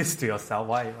doing this to yourself?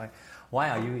 Why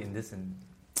are you in this? And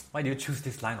why do you choose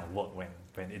this line of work when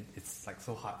it's like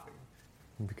so hard for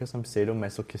you? Because I'm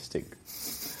sadomasochistic.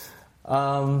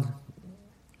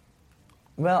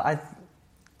 Well,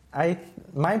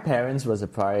 my parents were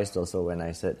surprised also when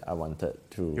I said I wanted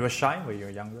to. You were shy when you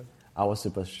were younger? I was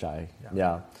super shy.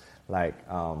 Yeah. Like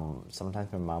sometimes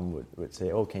my mom would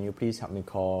say, "Oh, can you please help me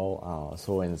call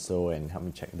so and so and help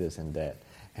me check this and that."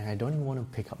 And I don't even want to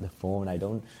pick up the phone. I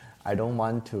don't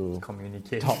want to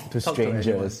communicate, talk to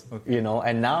strangers. Okay. You know.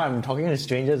 And now I'm talking to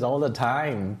strangers all the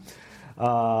time.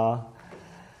 But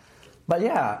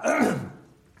yeah,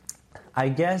 I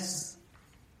guess.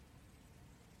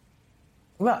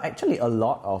 Well, actually, a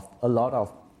lot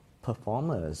of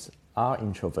performers are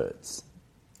introverts.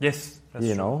 Yes, that's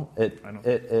you true. Know, it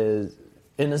is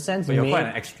in a sense. But you're quite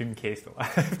an extreme case, though. I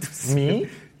have to say. Me?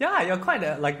 Yeah, you're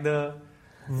quite like the.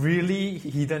 really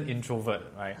hidden introvert,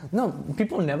 right? No,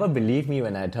 people never believe me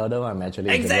when I tell them I'm actually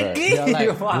Exactly! introvert. They're like,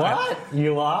 You are. what?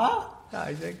 You are? Yeah,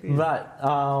 exactly. But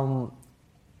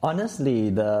honestly,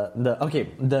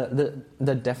 the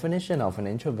definition of an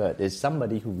introvert is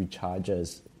somebody who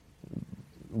recharges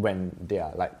when they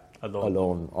are like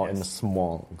alone or in a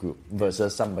small group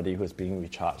versus somebody who's being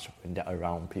recharged when they're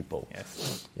around people.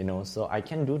 Yes. You know, so I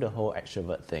can do the whole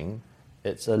extrovert thing.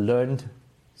 It's a learned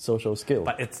social skill.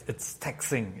 But it's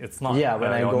taxing. It's not when your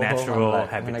I go natural home,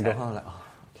 habitat. when I go home, I'm like, oh,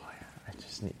 okay, I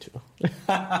just need to.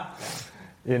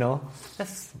 You know?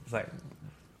 That's like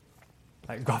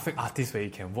graphic artists where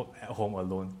you can work at home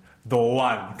alone. Don't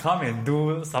want. Come and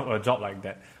do a job like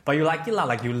that. But you like it lah,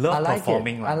 like you love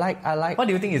performing. I like What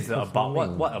do you think is about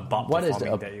what about what is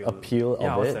performing the that you appeal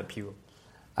of what's it? the appeal?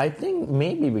 I think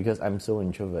maybe because I'm so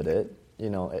introverted, you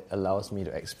know, it allows me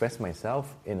to express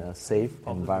myself in a safe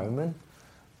environment.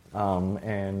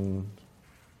 And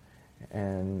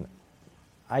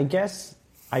I guess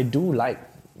I do like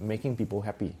making people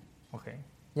happy. Okay.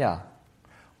 Yeah.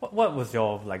 What was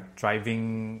your like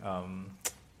driving?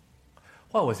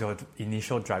 What was your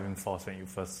initial driving force when you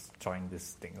first joined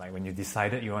this thing? Like when you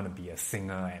decided you want to be a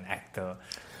singer and actor.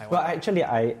 Like Well, actually,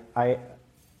 I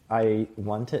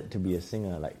wanted to be a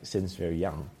singer like since very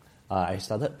young. I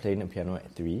started playing the piano at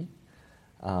 3.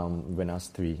 When I was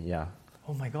 3, yeah.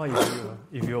 Oh my god!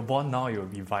 If you were born now, you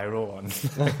would be viral on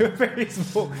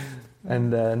Facebook.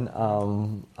 And then,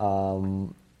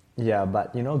 yeah,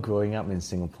 but you know, growing up in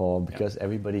Singapore, because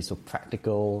everybody's so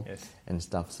practical and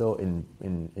stuff. So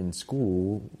in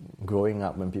school, growing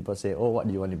up, when people say, "Oh, what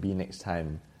do you want to be next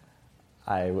time?"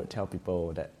 I would tell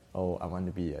people that, "Oh, I want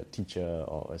to be a teacher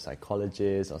or a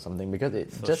psychologist or something," because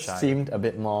it So just shy. seemed a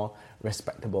bit more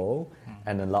respectable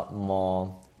and a lot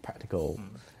more practical.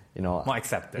 You know, More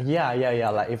accepted. Yeah.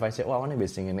 Like if I say, "Oh, I want to be a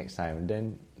singer next time,"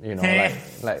 then you know,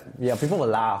 like people will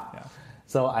laugh. Yeah.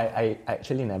 So I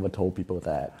actually never told people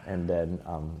that. And then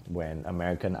when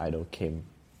American Idol came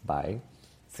by,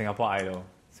 Singapore Idol.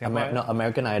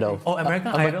 American Idol. Oh,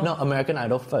 American Idol? No, American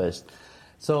Idol first.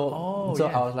 So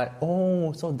yeah. I was like,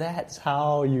 oh, so that's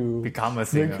how you Become a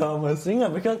singer.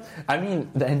 Because I mean,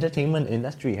 the entertainment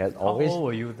industry has always old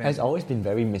were you then? has always been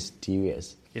very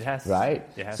mysterious. It has. Right?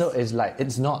 It has. So it's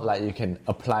not like you can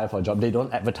apply for a job. They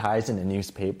don't advertise in the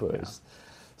newspapers.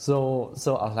 So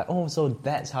I was like, oh, so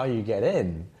that's how you get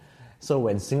in. So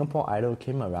when Singapore Idol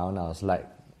came around, I was like,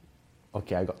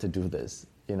 okay, I got to do this,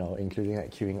 you know, including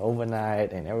like queuing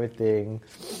overnight and everything.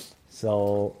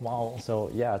 So wow.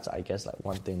 So yeah, it's I guess like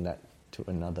one thing led to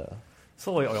another.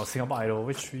 So your Singapore Idol,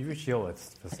 which year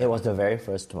was It was the very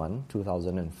first one,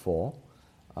 2004,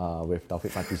 with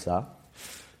Taufik Matisa.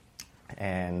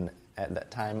 And at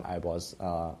that time, I was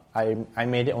I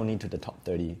made it only to the top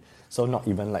 30, so not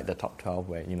even like the top 12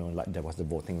 where you know like there was the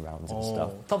voting rounds and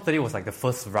stuff. Top 30 was like the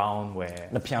first round where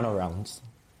The piano rounds.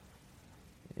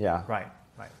 Yeah. right.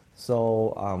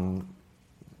 So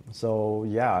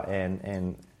yeah,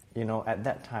 and you know at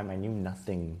that time I knew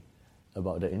nothing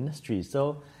about the industry.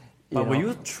 So. But were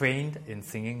you trained in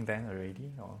singing then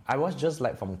already? Or? I was just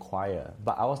like from choir,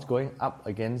 but I was going up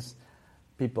against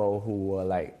people who were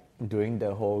like doing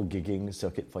the whole gigging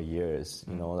circuit for years.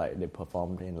 You know, like they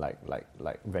performed in like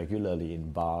regularly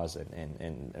in bars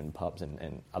and pubs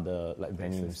and other like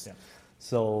venues. Yeah.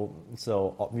 So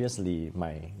obviously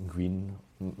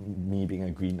me being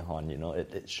a greenhorn, you know,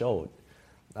 it showed.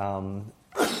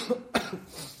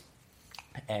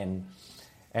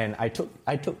 And I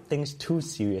took things too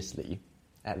seriously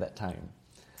at that time.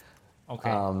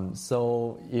 Okay.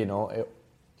 So you know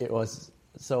it was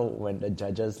so when the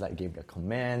judges like gave their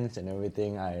comments and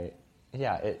everything,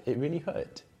 it really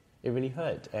hurt. It really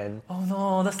hurt. And oh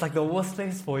no, that's like the worst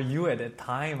place for you at that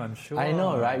time, I'm sure. I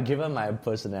know, right? Given my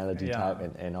personality Yeah.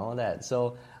 type and all that,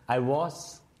 so I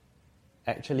was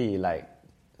actually like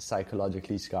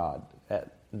psychologically scarred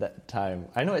at that time.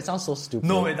 I know it sounds so stupid.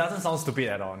 No, it doesn't sound stupid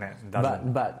at all, Nat. It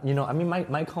doesn't. But you know, I mean,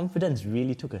 my confidence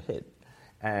really took a hit,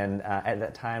 and at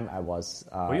that time I was.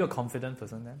 Were you a confident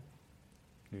person then?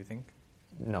 Do you think?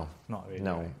 No, Not really,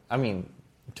 No, right? I mean,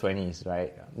 20s,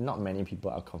 right? Yeah. Not many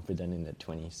people are confident in their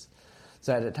 20s.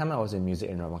 So at that time I was in music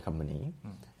and drama company,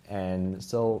 and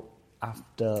so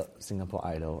after Singapore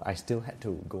Idol, I still had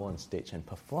to go on stage and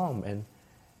perform, and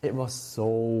it was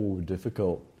so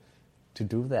difficult to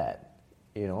do that,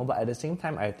 you know. But at the same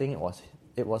time, I think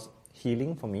it was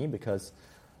healing for me because,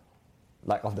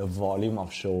 like, of the volume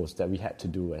of shows that we had to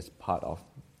do as part of,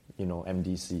 you know,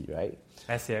 MDC, right?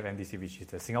 SCF MDC, which is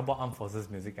the Singapore Armed Forces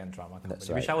Music and Drama Company, That's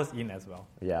right. which I was in as well.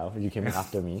 Yeah, you came in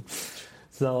after me.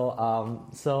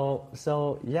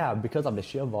 So yeah, because of the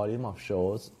sheer volume of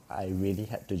shows, I really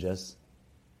had to just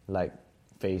like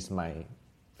face my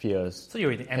fears. So you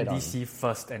were in head on. MDC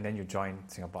first, and then you joined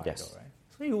Singapore Yes. Idol, right?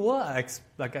 So you were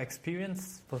like an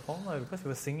experienced performer because you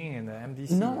were singing in the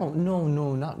MDC.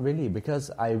 No, not really.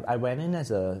 Because I went in as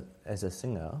a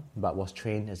singer, but was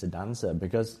trained as a dancer.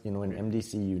 Because in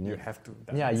MDC you have to.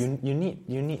 Yeah, you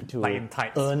need to Like in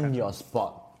tights, earn your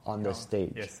spot on the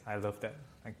stage. Yes, I love that.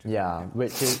 Actually. Yeah,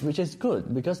 which is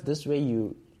good because this way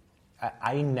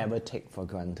I never take for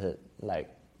granted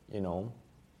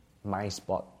my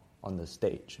spot on the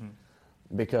stage,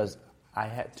 because I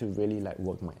had to really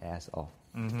work my ass off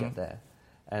to get there,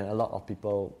 and a lot of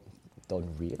people don't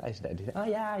realize that. They say, oh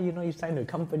yeah, you signed a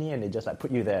company and they just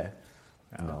put you there.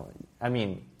 Yeah. No, I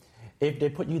mean, if they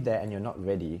put you there and you're not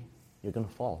ready, you're gonna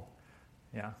fall.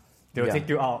 Yeah. They'll take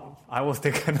you out. I was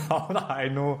taken out. I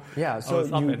know. Yeah, so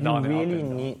you really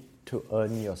and need to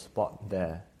earn your spot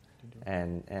there,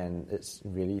 and it's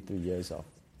really 3 years of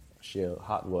sheer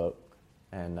hard work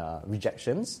and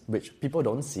rejections, which people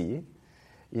don't see.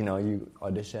 You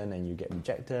audition and you get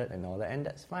rejected and all that, and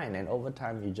that's fine. And over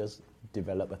time, you just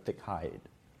develop a thick hide.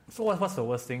 So what's the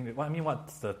worst thing?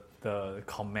 What's the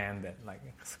comment that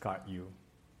scarred you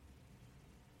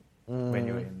when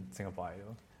you were in Singapore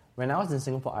Idol? When I was in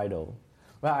Singapore Idol,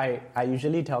 well, I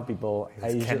usually tell people.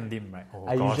 Ken Lim, right? Oh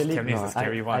I gosh, usually, Ken Lim is a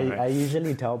scary one, right? I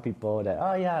usually tell people that,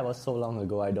 oh yeah, it was so long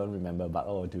ago, I don't remember. But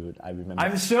oh, dude, I remember.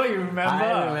 I'm sure you remember.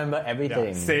 I remember everything.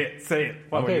 Yeah, say it.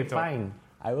 What Okay, were you told? fine.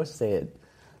 I will say it.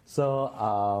 So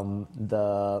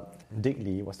the Dick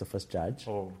Lee was the first judge,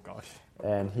 Oh gosh.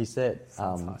 and he said,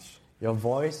 Sounds harsh. "Your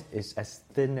voice is as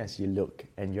thin as you look,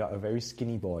 and you're a very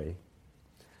skinny boy."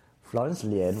 Florence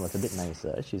Lien was a bit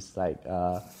nicer. She's like,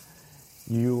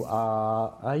 "You're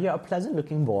a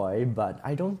pleasant-looking boy, but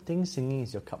I don't think singing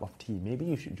is your cup of tea. Maybe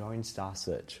you should join Star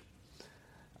Search."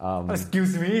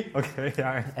 Excuse me? Okay,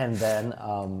 yeah. And then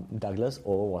Douglas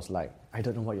O was like, "I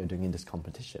don't know what you're doing in this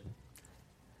competition."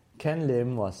 Ken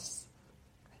Lim was,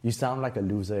 "You sound like a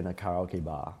loser in a karaoke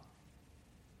bar."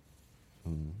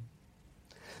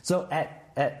 So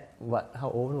at what? How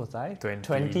old was I?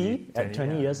 20. At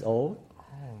 20 yeah. years old,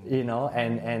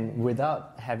 and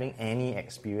without having any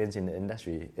experience in the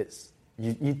industry, it's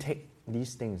you take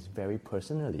these things very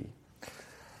personally.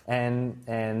 And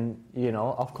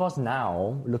of course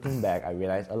now looking back, I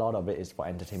realize a lot of it is for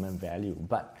entertainment value,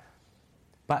 but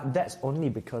that's only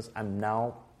because I'm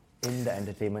now in the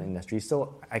entertainment industry,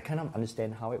 so I kind of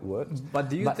understand how it works. But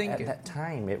do you think at that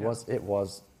time it was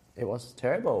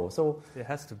terrible? So it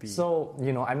has to be. So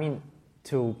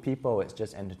to people it's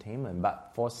just entertainment,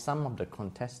 but for some of the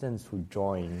contestants who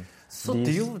join, So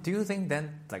do you think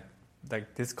then like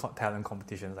this talent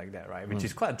competitions like that, right? Which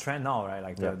is quite a trend now, right?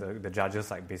 Like the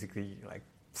judges basically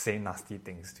say nasty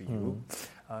things to you.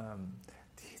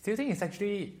 Do you think it's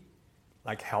actually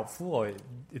helpful, or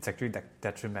it's actually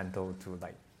detrimental to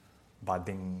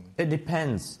budding? It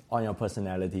depends on your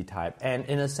personality type, and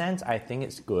in a sense I think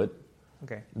it's good.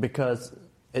 Okay. Because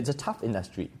it's a tough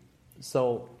industry,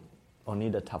 so only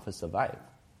the toughest survive.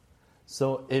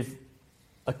 So if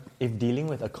dealing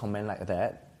with a comment like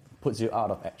that puts you out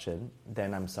of action,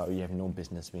 then I'm sorry, you have no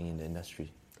business being in the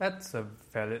industry. That's a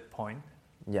valid point.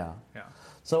 Yeah. Yeah.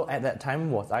 So at that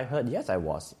time, was I hurt? Yes, I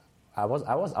was. I was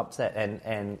upset,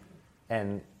 and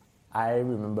I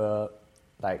remember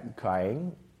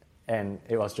crying. And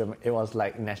it was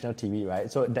like national TV,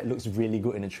 right? So that looks really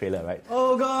good in the trailer, right?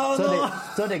 Oh God!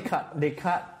 So they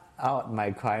cut out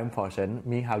my crying portion,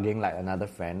 me hugging another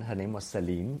friend. Her name was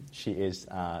Celine. She's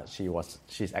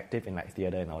active in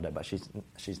theater and all that, but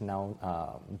she's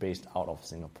now based out of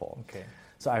Singapore. Okay.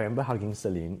 So I remember hugging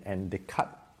Celine, and they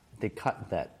cut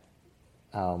that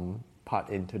part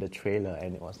into the trailer,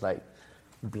 and it was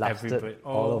blasted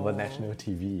all over national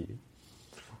TV.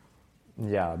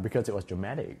 Yeah, because it was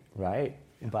dramatic, right?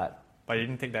 Yeah. But you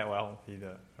didn't take that well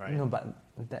either, right? No, but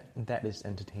that is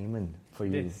entertainment for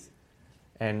you. It is.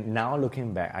 And now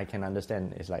looking back, I can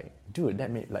understand. It's dude,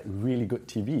 that made really good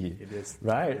TV. It is,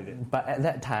 right? It is. But at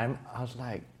that time, I was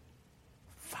like,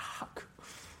 fuck.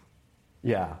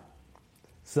 Yeah.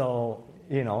 So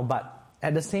but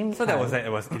at the same time. So that was it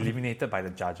was eliminated by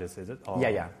the judges, is it? Or,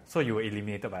 Yeah. So you were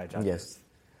eliminated by the judges. Yes.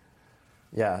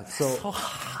 Yeah. So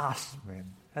harsh, man.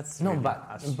 That's no, really but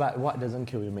harsh. but what doesn't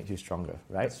kill you makes you stronger,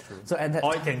 right? That's true. So at that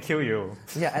or it can kill you.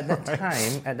 Yeah, at that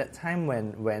time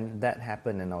when that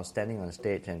happened and I was standing on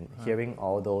stage and hearing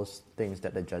all those things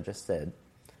that the judges said,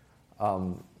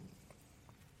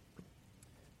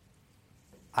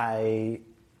 I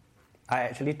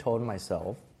actually told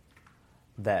myself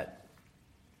that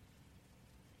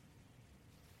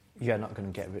you're not going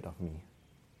to get rid of me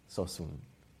so soon.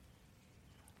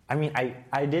 I mean,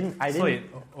 I didn't. So it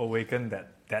awakened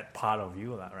that part of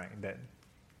you, right? That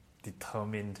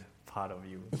determined part of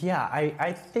you. Yeah,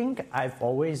 I think I've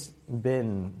always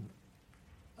been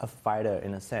a fighter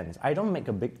in a sense. I don't make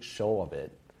a big show of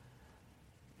it.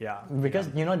 Yeah.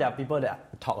 Because, there are people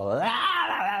that talk a lot,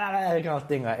 that kind of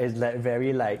thing, right? It's like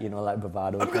very like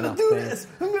bravado I'm kind gonna of do thing. this!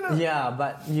 I'm gonna... Yeah,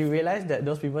 but you realize that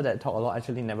those people that talk a lot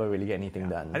actually never really get anything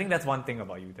done. I think that's one thing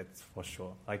about you, that's for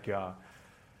sure. Like you're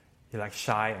like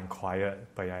shy and quiet,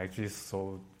 but you're actually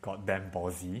so goddamn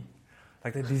ballsy.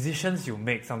 Like the decisions you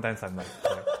make, sometimes I'm like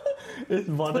it's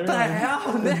what bordering the on,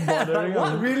 hell, man? it's bordering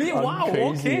What? on, Really? on Wow,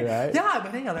 crazy, okay. right? Yeah,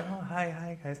 but then you're like, oh,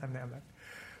 hi guys, I'm there.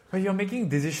 But you're making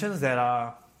decisions that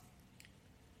are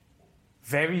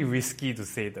very risky to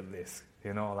say the least.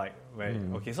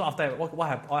 Okay, so after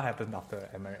what happened after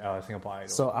Singapore Idol?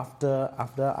 So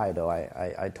after Idol,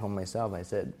 I told myself, I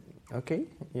said, okay,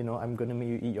 I'm going to make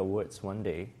you eat your words one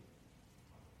day.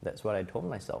 That's what I told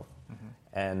myself. Mm-hmm.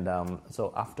 And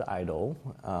so after Idol,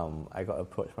 I got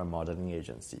approached by a modeling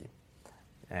agency.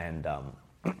 And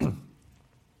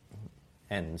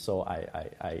and so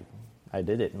I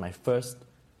did it. My first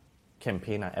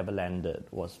campaign I ever landed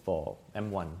was for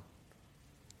M1.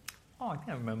 Oh, I think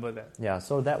I remember that. Yeah,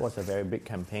 so that was a very big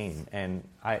campaign, and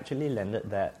I actually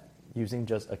landed that using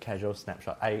just a casual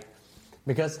snapshot.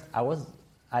 Because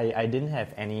I didn't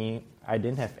have any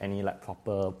like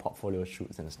proper portfolio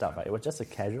shoots and stuff. Right? It was just a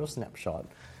casual snapshot.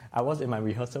 I was in my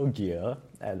rehearsal gear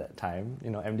at that time,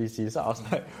 MDC. So I was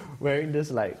like wearing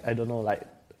this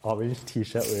orange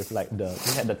T-shirt with we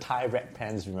had the tie wrap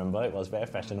pants. Remember, it was very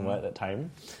fashionable at that time.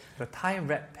 The tie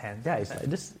wrap pants. Yeah, it's like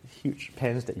this huge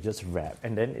pants that you just wrap,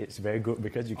 and then it's very good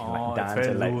because you can dance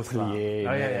and loose,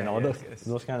 plie and all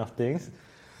those kind of things.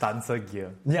 Dancer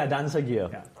gear. Yeah, dancer gear.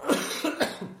 Yeah.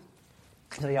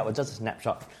 So yeah, it was just a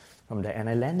snapshot from there, and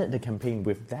I landed the campaign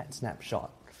with that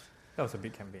snapshot. That was a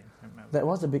big campaign. I remember. That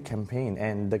was a big campaign,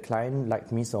 and the client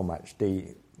liked me so much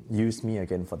they used me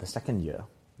again for the second year.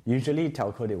 Usually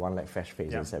telco they want fresh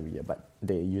faces every year, but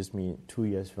they used me 2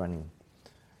 years running.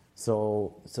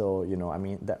 So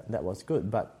that was good.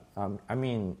 But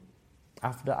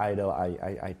after Idol,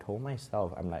 I told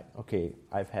myself, I'm like, okay,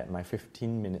 I've had my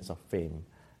 15 minutes of fame.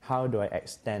 How do I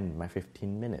extend my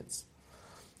 15 minutes?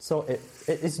 So it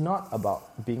is not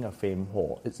about being a fame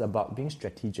whore. It's about being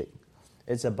strategic.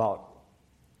 It's about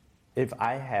if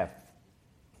I have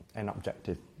an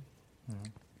objective,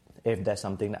 if there's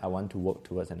something that I want to work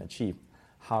towards and achieve,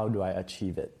 how do I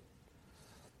achieve it?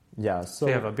 Yeah, so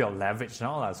you have a bit of leverage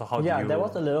now, so how do you... Yeah, there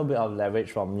was a little bit of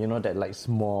leverage from, that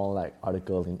small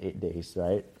article in 8 days,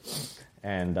 right?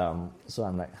 And so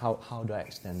I'm like, how do I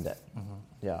extend that? Mm-hmm.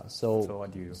 Yeah, so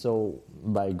what do you... So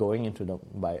by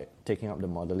taking up the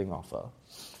modeling offer,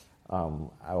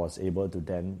 I was able to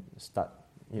then start,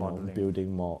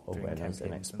 building more awareness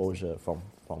and exposure from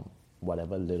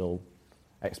whatever little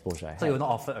exposure I had. So you were not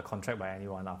offered a contract by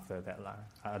anyone after that,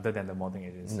 other than the modeling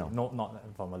agency? No. Not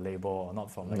from a label or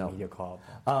not from MediaCorp?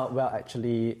 Well,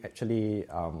 actually,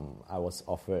 I was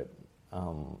offered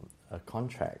a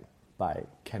contract by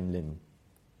Ken Lim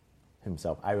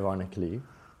himself, ironically.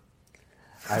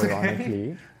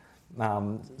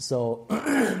 So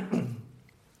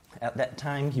at that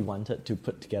time, he wanted to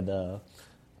put together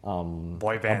a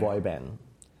boy band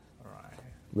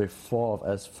with 4 of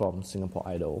us from Singapore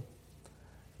Idol.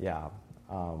 Yeah,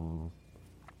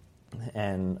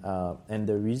 and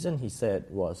the reason he said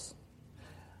was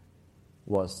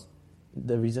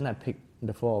the reason I picked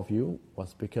the 4 of you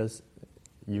was because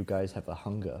you guys have a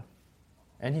hunger,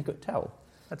 and he could tell.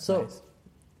 That's so nice.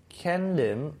 Ken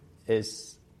Lim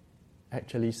is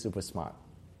actually super smart.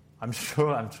 I'm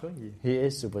sure he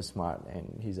is super smart,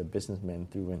 and he's a businessman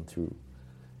through and through.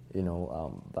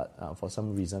 But for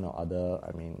some reason or other,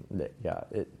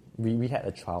 we had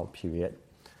a trial period.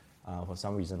 For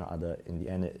some reason or other, in the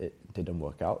end, it didn't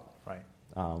work out. Right.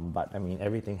 But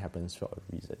everything happens for a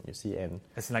reason, you see. And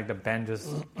it's like the band just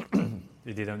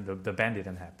the band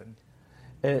didn't happen.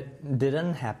 It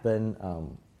didn't happen.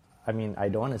 I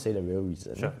don't want to say the real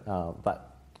reason. Sure.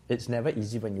 But it's never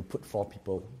easy when you put 4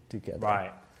 people together.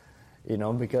 Right.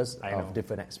 Because of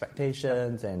different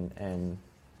expectations and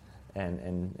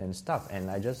stuff. And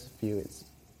I just feel it's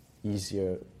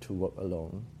easier to work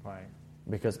alone. Right.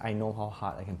 Because I know how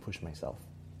hard I can push myself.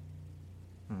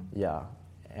 Yeah,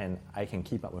 and I can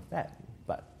keep up with that.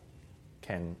 But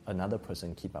can another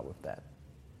person keep up with that?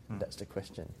 That's the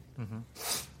question. Mm-hmm.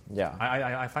 Yeah.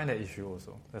 I find that issue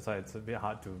also. That's why it's a bit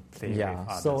hard to play with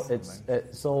others. So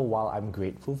so while I'm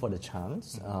grateful for the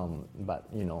chance, but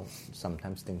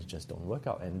sometimes things just don't work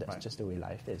out, and that's just the way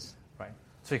life is. Right.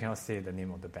 So you cannot say the name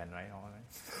of the band, right?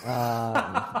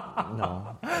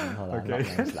 No. Not Okay.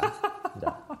 nice lah.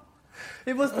 Yeah.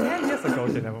 It was 10 years ago,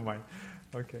 okay, never mind.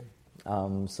 Okay.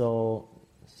 So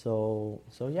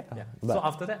yeah. Yeah. But-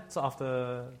 So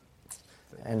after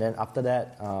And then after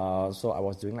that, so I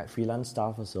was doing like freelance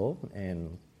stuff also,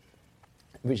 and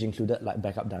which included like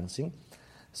backup dancing.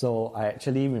 So I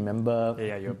actually remember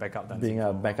you're backup dancing. being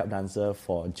a backup dancer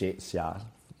for Jade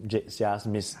Xia's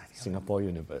Miss Singapore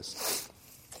Universe.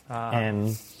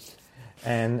 And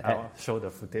I'll show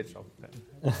the footage of that.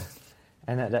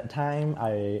 and at that time,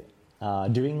 I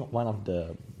during one of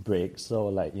the breaks, so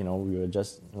like we were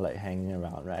just like hanging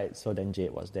around, right? So then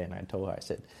Jade was there, and I told her, I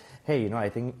said, "Hey, I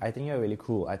think you're really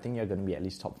cool. I think you're going to be at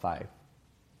least top 5."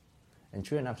 And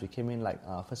true enough, she came in like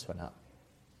first one up.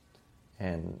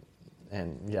 And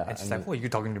yeah. And she's like, "What are you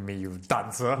talking to me, you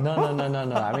dancer?" No.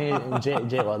 I mean,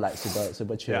 Jade was like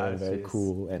super chill, Yeah, and very she is.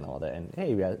 cool and all that. And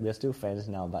hey, we're still friends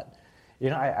now. But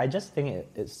I just think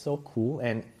it's so cool.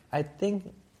 And I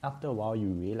think after a while you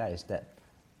realize that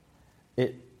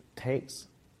it takes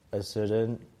a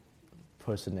certain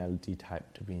personality type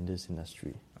to be in this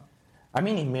industry. I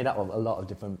mean, it's made up of a lot of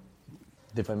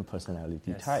different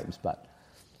personality Yes. types, but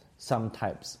some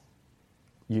types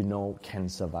can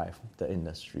survive the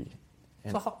industry.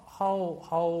 And So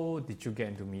how did you get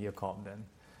into MediaCorp then?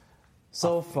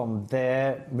 so from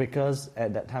there, because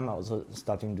at that time I was also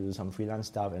starting to do some freelance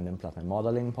stuff, and then plus my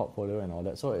modeling portfolio and all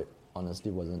that. So it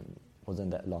honestly wasn't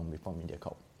that long before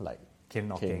MediaCorp Came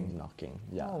knocking.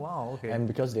 Yeah. Oh wow, okay. And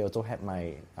because they also had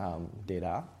my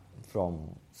data from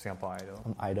Singapore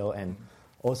Idol. Idol, and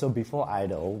also before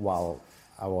Idol, while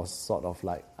I was sort of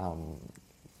like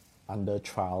under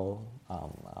trial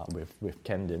with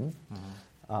Kendin,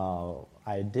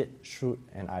 I did shoot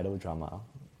an Idol drama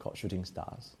called Shooting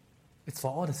Stars. It's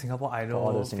for all the Singapore Idol For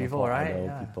all the people, Singapore right? Idol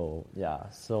Yeah. people, yeah.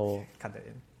 So Cut that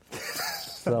in.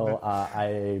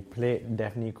 I played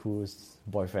Daphne Khoo's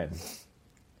boyfriend.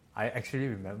 I actually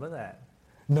remember that.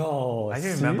 No, I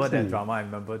actually remember that seriously? drama. I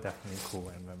remember Daphne Khoo.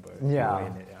 I remember Yeah. you were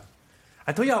in it. Yeah.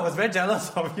 I told you I was very jealous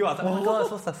of you. I was like, oh my god,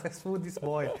 so successful, this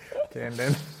boy. Okay, and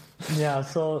then Yeah,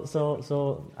 so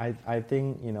I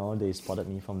think they spotted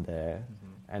me from there,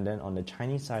 and then on the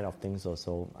Chinese side of things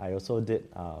also, I also did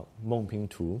Meng Ping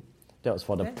Tu. That was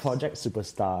for the Yes. Project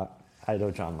Superstar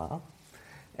Idol drama,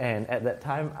 and at that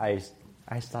time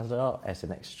I started out as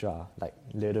an extra, like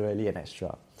literally an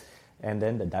extra, and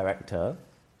then the director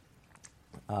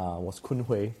was Kun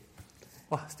Hui.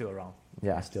 wow, still around.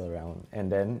 Yeah, still around.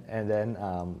 And then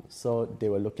so they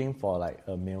were looking for like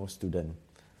a male student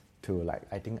to like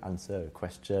I think answer a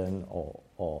question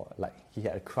or like he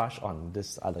had a crush on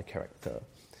this other character.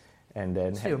 And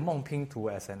then So you're Meng Ping Tu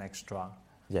as an extra,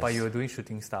 Yes. but you were doing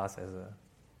Shooting Stars as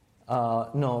a.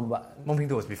 no, but Meng Ping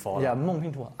Tu was before. yeah, lah. Meng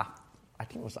Ping Tu was I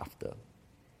think it was after.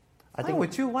 I Why think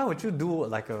would you do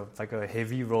like a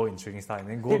heavy role in Shooting Star and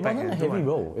then go it back wasn't and a do heavy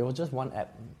role. It was just one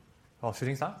app.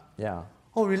 Shooting Star? Yeah.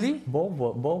 Oh really?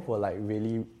 Both were like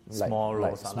really like Small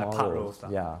roles, like, like small part roles.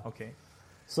 roles. Yeah. Okay.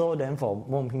 So then for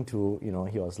Meng Ping Tu,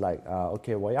 he was like,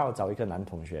 okay, 我要找一个男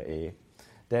同学 A.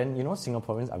 Then,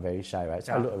 Singaporeans are very shy, right?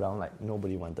 So I Yeah. looked around like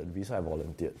nobody wanted to be, so I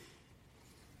volunteered.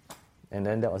 And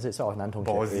then that was it. So I was 男同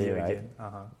学 Ballsy A, right? again.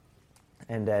 Uh-huh.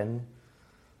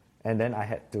 And then I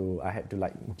had to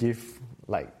like give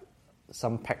like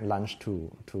some packed lunch to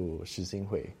Shi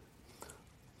Xinghui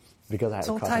because I had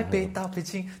a crush on her. 北到北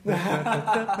京。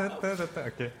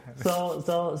Okay.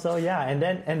 So yeah, and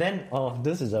then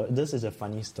this is a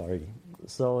funny story.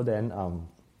 So then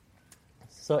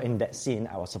so in that scene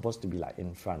I was supposed to be like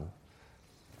in front,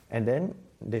 and then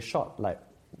they shot like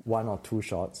 1 or 2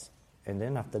 shots, and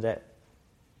then after that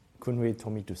Kun Hui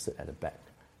told me to sit at the back.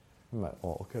 I'm like,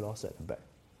 oh okay, I'll sit at the back.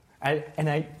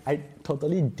 I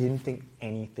totally didn't think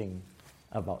anything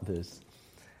about this.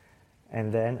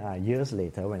 And then years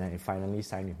later, when I finally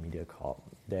signed with MediaCorp,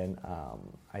 then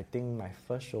I think my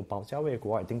first show, 保家卫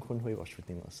国, I think Kun Hui was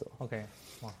shooting also. Okay.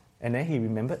 Wow. And then he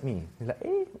remembered me. He's like,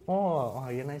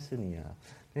 原来是你啊。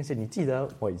那些你记得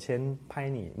我以前拍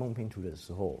你梦拼图的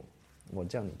时候，我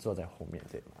叫你坐在后面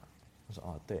对吗？我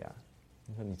说对啊。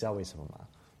你说你知道为什么吗？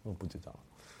我不知道。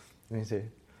那些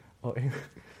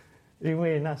因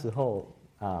为那时候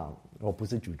我不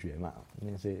是主角嘛，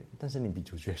那些但是你比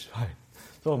主角帅，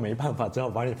所以我没办法，只好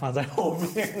把你放在后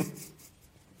面。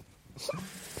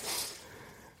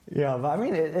Yeah, but I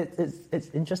mean it's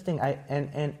interesting.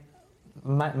 And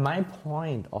my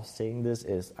point of saying this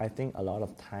is I think a lot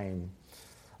of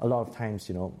times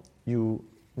you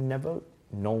never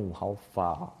know how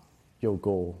far you'll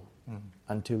go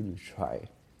until you try.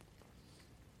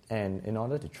 And in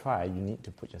order to try, you need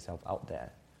to put yourself out there,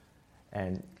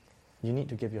 and you need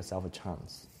to give yourself a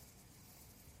chance.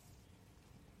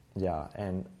 Yeah,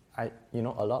 and a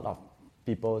lot of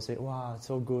people say, wow,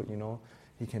 so good,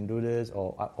 he can do this,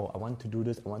 or I want to do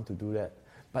this, I want to do that.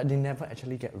 But they never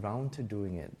actually get around to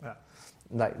doing it. Yeah.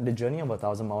 Like, the journey of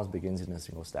 1,000 miles begins in a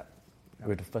single step,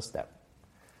 with the first step.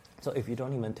 So if you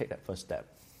don't even take that first step,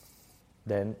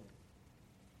 then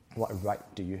what right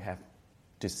do you have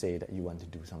to say that you want to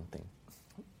do something?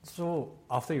 So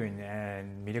after you're in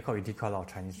MediaCorp, you did quite a lot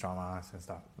of Chinese dramas and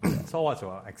stuff. So what's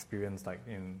your experience like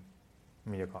in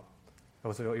MediaCorp?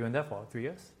 Also, you were there for 3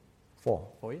 years? 4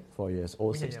 years? 4 years,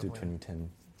 06 to 2010.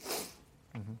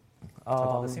 Mm-hmm.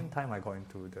 About the same time I got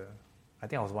into I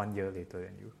think I was 1 year later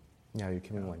than you. Yeah, you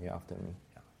came in 1 year after me.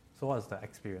 Yeah. So what was the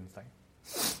experience like?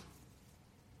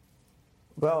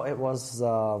 Well, it was...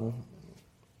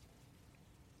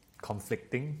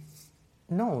 conflicting?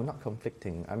 No, not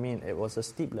conflicting. I mean, it was a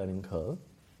steep learning curve.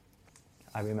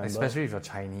 I remember... Especially if you're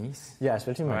Chinese. Yeah,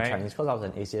 especially my right? Chinese, because I was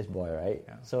an ACS boy, right?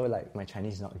 Yeah. So, like, my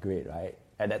Chinese is not great, right?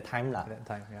 At that time, lah. At that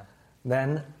time, yeah.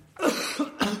 Then...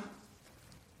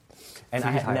 and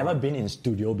I had never been in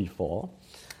studio before.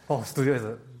 Oh, studio is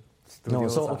a... No,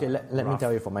 so, okay, let me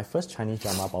tell you, for my first Chinese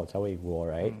drama, Bao Jiao Wei Guo,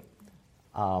 right?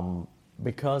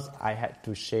 Because I had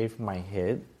to shave my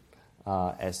head,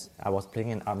 as I was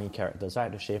playing an army character, so I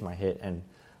had to shave my head, and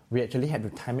we actually had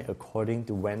to time it according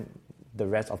to when the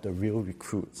rest of the real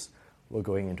recruits were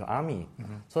going into army.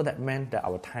 Mm-hmm. So that meant that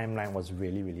our timeline was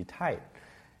really, really tight.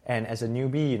 And as a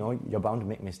newbie, you're bound to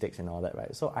make mistakes and all that,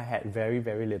 right? So I had very,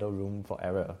 very little room for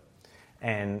error.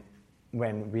 And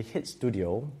when we hit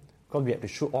studio, because we had to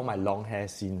shoot all my long hair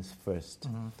scenes first,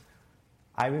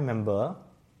 I remember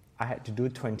I had to do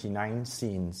 29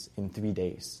 scenes in 3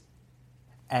 days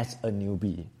as a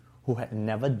newbie who had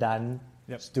never done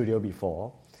studio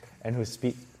before and who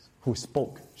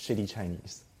spoke shitty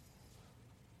Chinese.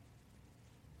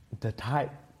 The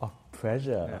type of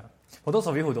pressure. Yeah. For those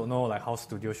of you who don't know like how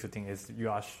studio shooting is,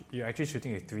 you're actually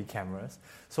shooting with 3 cameras.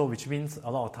 So which means a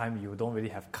lot of time you don't really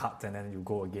have cuts and then you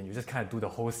go again. You just kind of do the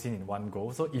whole scene in one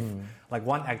go. So if like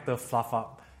one actor fluff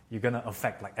up, you're going to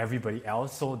affect like everybody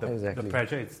else. So the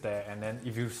pressure is there. And then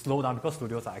if you slow down, because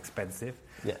studios are expensive.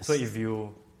 Yes. So if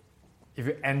you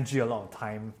NG a lot of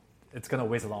time, it's going to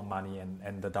waste a lot of money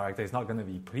and the director is not going to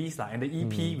be pleased. And the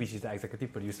EP, which is the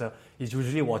executive producer, is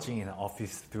usually watching in an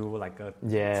office through like a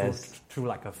through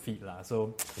like a feed.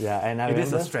 So and I it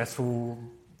is a stressful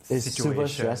It's situation. super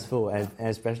stressful, and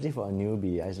especially for a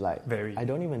newbie. It's like, Very. I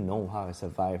don't even know how I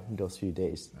survived those few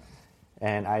days.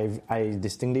 And I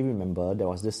distinctly remember there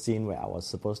was this scene where I was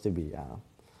supposed to be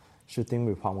shooting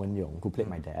with Huang Wen-yong, who played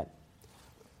my dad.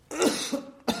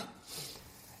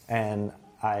 And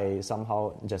I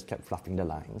somehow just kept fluffing the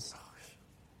lines.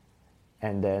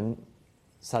 And then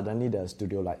suddenly the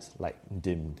studio lights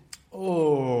dimmed.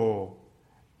 Oh.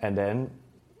 And then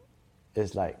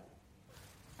it's like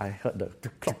I heard the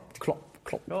clop, clop,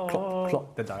 clop, clop,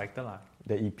 clop. The director lah.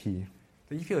 The EP.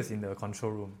 The EP was in the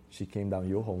control room. She came down,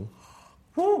 Yu Hong.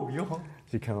 Woo, Yu Hong.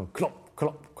 She came on, clop,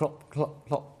 clop, clop, clop,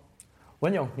 clop.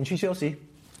 Wen-yong, 你去休息.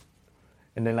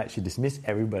 And then she dismissed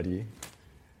everybody.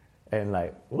 And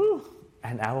woo.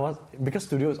 And I was, because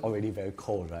studio is already very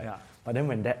cold, right? Yeah. But then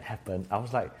when that happened, I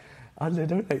was a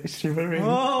little shivering.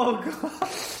 Oh, God.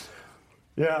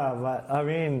 Yeah, but I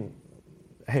mean,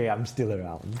 hey, I'm still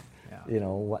around. Yeah.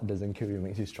 What doesn't kill you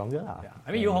makes you stronger. Yeah.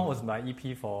 I mean, Yu Hong was my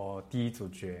EP for 第一主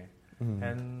角.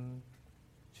 And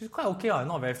she's quite okay,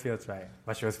 not very fierce, right?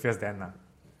 But she was fierce then.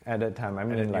 At that time, I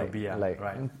mean, right.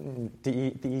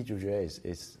 第一主角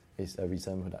is a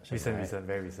recent production. Recent,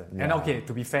 very recent. Yeah. And okay,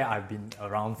 to be fair, I've been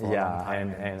around for a long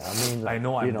time. And I mean, I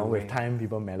know with time,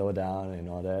 people mellow down and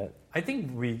all that. I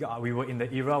think we were in the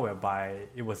era whereby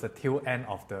it was the tail end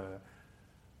of the,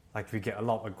 we get a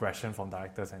lot of aggression from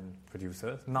directors and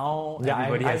producers. Now,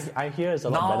 I hear it's a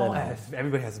lot better now.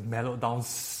 Everybody has mellowed down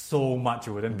so much,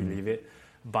 you wouldn't believe it.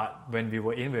 But when we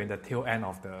were in the tail end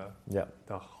of the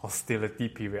hostility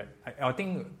period. I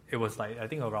think it was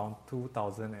around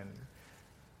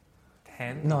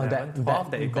 2010,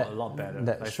 12 that it got a lot better.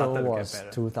 That show was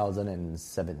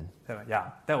 2007.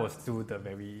 Yeah, that was still the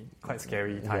quite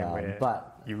scary time where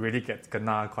you really get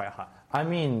kena quite hard. I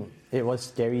mean, it was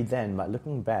scary then, but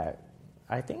looking back,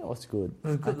 I think it was good. It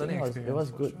was a good learning experience. It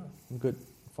was good, good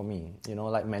for me.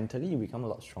 Mentally, you become a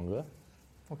lot stronger.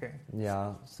 Okay.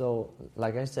 Yeah, so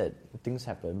like I said, things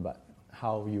happen, but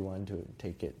how you want to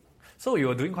take it. So you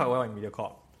were doing quite well in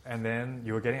MediaCorp, and then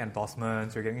you were getting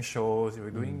endorsements, you were getting shows, you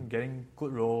were getting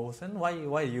good roles. And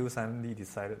why you suddenly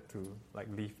decided to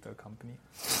leave the company?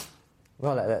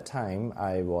 Well, at that time,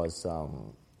 I was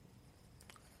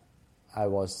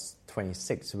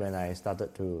 26 when I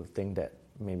started to think that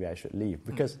maybe I should leave.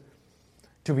 Because,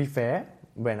 to be fair,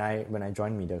 when I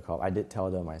joined MediaCorp, I did tell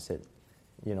them, I said,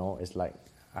 it's like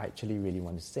I actually really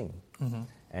want to sing.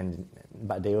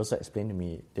 But they also explained to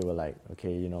me, they were like,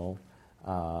 okay, you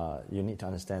need to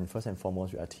understand, first and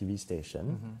foremost, we're a TV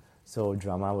station, so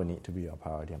drama will need to be your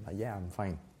priority. I'm like, yeah, I'm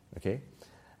fine, okay?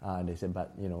 They said,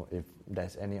 but if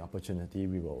there's any opportunity,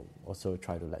 we will also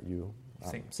try to let you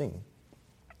sing.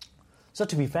 So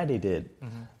to be fair, they did.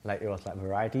 Like it was like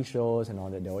variety shows and all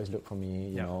that. They always look for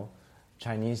me,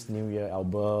 Chinese New Year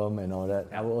album and all that.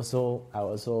 I will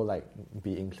also like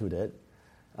be included.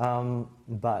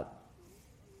 But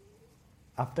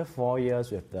after 4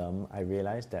 years with them, I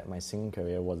realized that my singing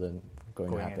career wasn't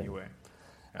going to happen anywhere.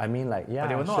 I mean, like, yeah,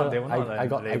 they were not I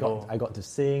got to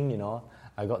sing,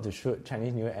 I got to shoot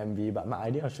Chinese New Year MV, but my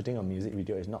idea of shooting a music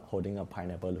video is not holding a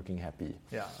pineapple looking happy.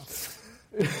 Yeah.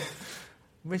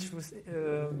 Which was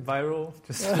viral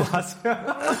just last year,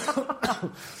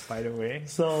 by the way.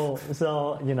 So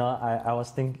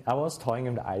I was toying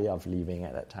with the idea of leaving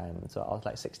at that time. So I was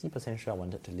like 60% sure I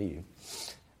wanted to leave,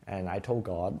 and I told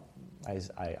God, I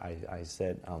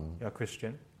said, "You're a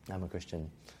Christian." I'm a Christian.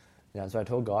 Yeah. So I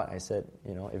told God, I said,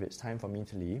 if it's time for me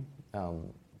to leave,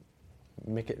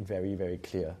 make it very, very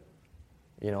clear.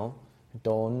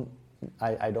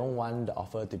 I don't want the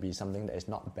offer to be something that is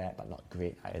not bad but not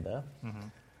great either.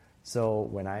 So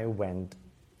when I went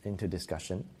into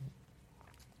discussion,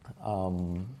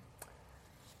 so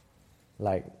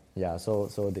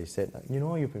they said,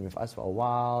 you've been with us for a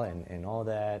while and all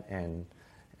that,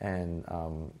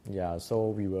 so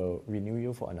we will renew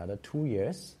you for another 2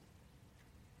 years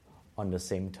on the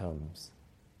same terms.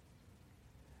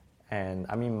 And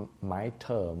I mean, my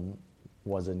term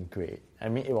wasn't great. I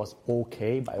mean, it was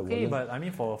okay, but it wasn't. But I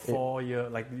mean, for 4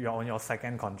 years, like you're on your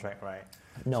second contract, right?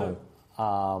 No,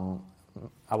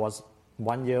 I was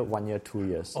 1 year, 2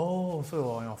 years. Oh, so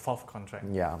you're on your fourth contract.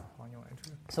 Yeah.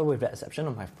 So with the exception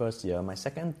of my first year, my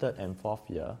second, third, and fourth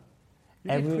year,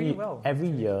 every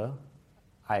year,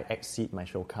 I exceed my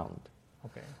show count.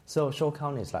 Okay. So show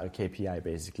count is like a KPI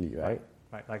basically, right?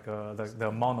 Right, like the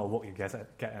amount of work you get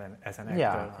as an actor.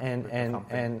 Yeah,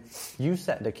 and you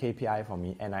set the KPI for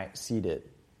me, and I exceeded.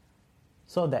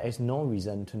 So there is no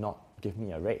reason to not give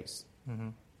me a raise.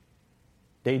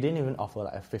 They didn't even offer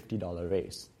like a $50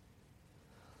 raise.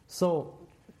 So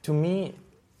to me,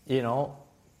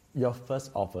 your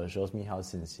first offer shows me how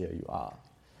sincere you are.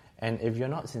 And if you're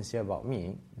not sincere about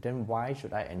me, then why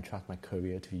should I entrust my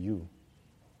career to you?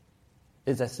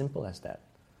 It's as simple as that.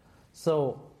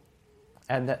 So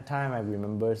at that time, I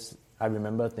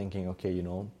remember thinking, okay,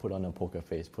 put on a poker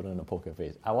face.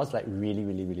 I was like really,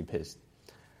 really, really pissed.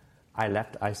 I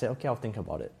left. I said, okay, I'll think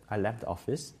about it. I left the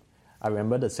office. I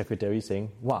remember the secretary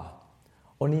saying, wow,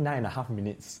 only 9.5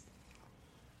 minutes.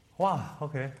 Wow,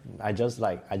 okay. I just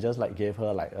gave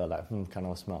her like a kind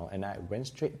of smile, and I went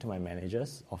straight to my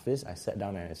manager's office. I sat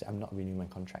down and I said, I'm not renewing my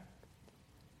contract.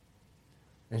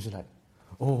 And she's like,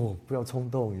 oh, 不要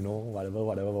冲动,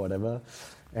 whatever.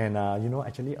 And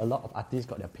actually a lot of artists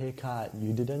got their pay cut.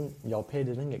 Your pay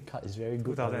didn't get cut. It's very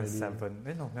good. 2007.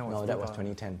 That was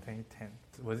 2010. 2010.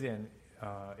 Was it an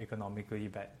economically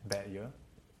bad year?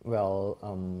 Well,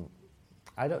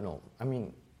 I don't know. I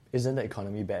mean, isn't the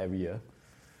economy bad every year?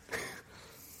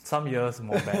 Some years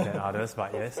more bad than others,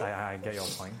 but yes, I get your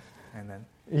point. And then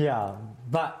yeah,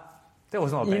 but that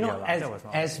was not a bad year.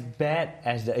 As bad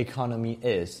as the economy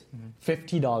is,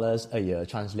 $50 a year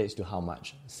translates to how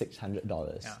much?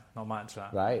 $600. Yeah, not much,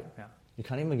 right? Yeah. You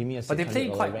can't even give me a $600 But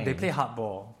they play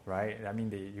hardball, right? I mean,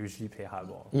 they usually play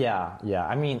hardball. Yeah.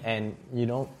 I mean, and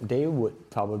they would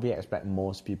probably expect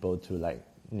most people to like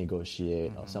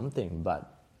negotiate or something,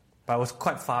 but it was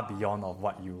quite far beyond of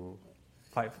what you,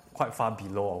 quite far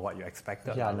below of what you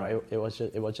expected. Yeah, right? it was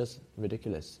just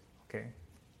ridiculous. Okay.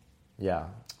 Yeah,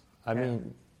 I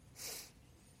mean,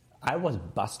 I was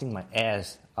busting my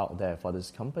ass out there for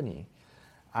this company.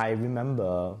 I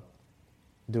remember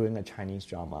doing a Chinese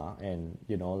drama, and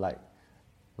like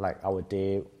our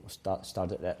day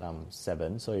started at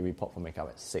 7, so you report for makeup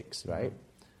at 6, right?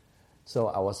 So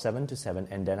I was 7 to 7,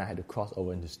 and then I had to cross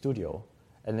over into studio.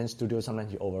 And then studio,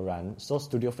 sometimes you overrun. So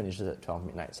studio finishes at 12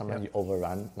 midnight. Sometimes you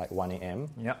overrun like 1 a.m.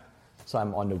 Yeah. So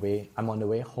I'm on the way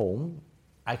home.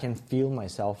 I can feel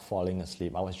myself falling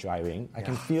asleep. I was driving. I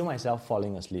can feel myself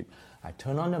falling asleep. I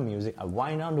turn on the music. I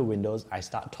wind down the windows. I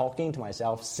start talking to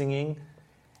myself, singing,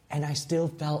 and I still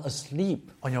fell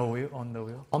asleep. On the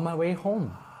wheel? On my way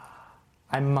home.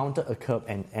 I mounted a curb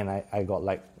and I got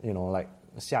like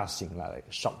吓醒, like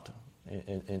shocked.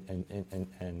 And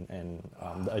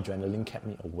the adrenaline kept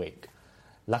me awake.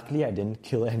 Luckily, I didn't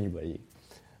kill anybody.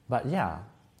 But yeah,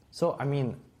 so I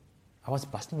mean, I was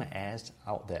busting my ass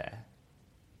out there.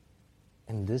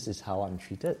 and this is how I'm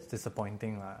treated. It's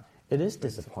disappointing, lah. It is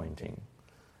disappointing.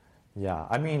 Yeah,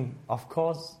 I mean, of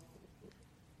course,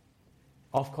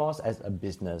 as a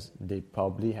business, they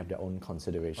probably have their own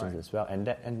considerations as well, and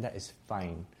that is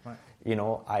fine. Right. You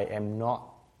know, I am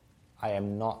not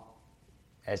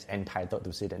as entitled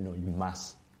to say that, no, you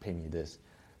must pay me this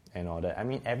and all that. I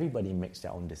mean, everybody makes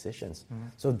their own decisions.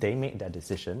 So they made their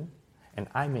decision, and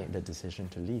I made the decision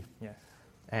to leave. Yes.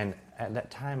 And at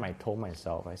that time, I told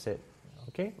myself, I said,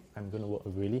 okay, I'm going to work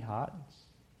really hard.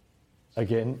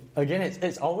 Again,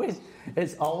 it's always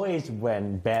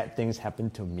when bad things happen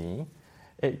to me,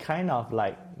 it kind of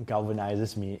like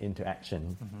galvanizes me into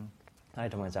action. I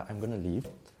told myself, I'm going to leave.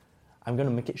 I'm going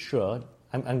to make it sure.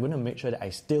 I'm going to make sure that I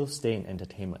still stay in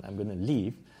entertainment. I'm going to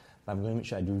leave, but I'm going to make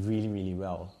sure I do really, really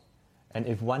well. And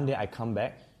if one day I come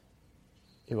back,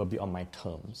 it will be on my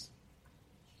terms.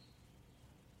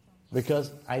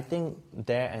 Because I think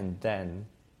there and then,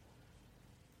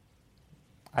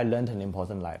 I learned an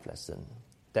important life lesson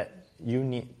that you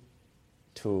need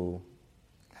to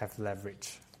have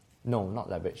leverage. No, not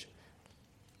leverage.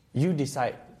 You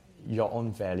decide your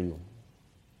own value.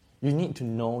 You need to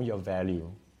know your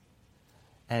value.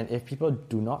 And if people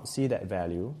do not see that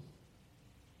value,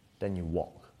 then you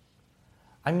walk.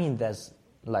 I mean, there's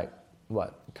like,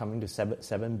 coming to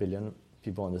 7 billion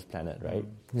people on this planet, right?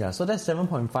 Yeah, so there's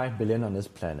 7.5 billion on this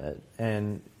planet.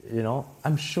 And, you know,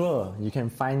 I'm sure you can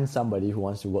find somebody who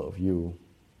wants to work with you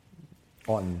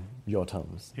on your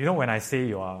terms. You know, when I say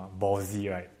you are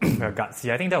ballsy, right? You're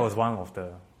gutsy, I think that was one of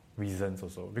the reasons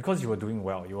also. Because you were doing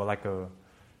well. You were like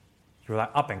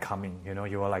up and coming, you know,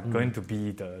 you were like going to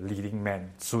be the leading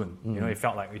man soon. You know, it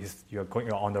felt like you're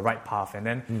on the right path, and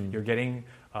then you're getting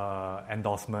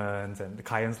endorsements and the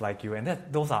clients like you, and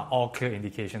those are all clear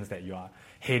indications that you are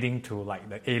heading to like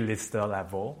the A-lister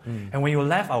level. And when you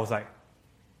left, I was like,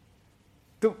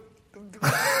 dude,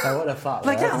 like, what the fuck?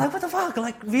 Like, right? yeah, like, what the fuck?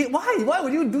 Like, why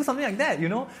would you do something like that, you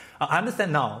know? I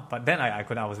understand now, but then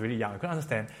I was really young, I couldn't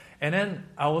understand. And then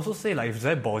I also say, like, it's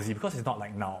very ballsy, because it's not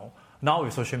like now. Now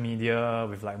with social media,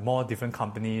 with like more different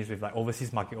companies, with like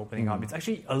overseas market opening up, it's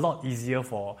actually a lot easier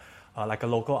for like a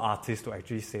local artist to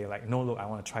actually say like, no, look, I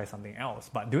want to try something else.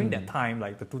 But during that time,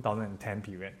 like the 2010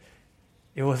 period,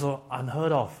 it was so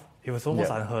unheard of. It was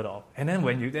almost unheard of. And then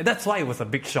that's why it was a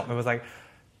big shock. It was like,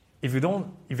 if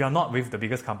you're not with the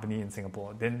biggest company in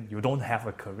Singapore, then you don't have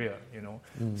a career, you know.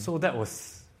 So that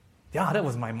was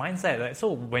my mindset. Right?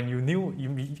 So when you knew,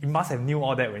 you must have knew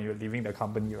all that when you were leaving the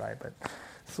company, right? But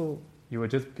so you were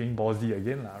just being ballsy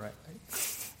again, right?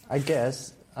 I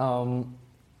guess,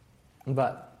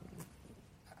 but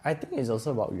I think it's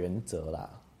also about 原则啦.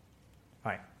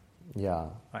 Right. Yeah.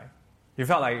 Right. You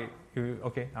felt like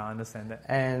okay, I understand that.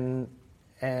 And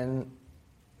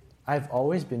I've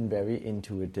always been very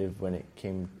intuitive when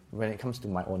it comes to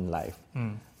my own life,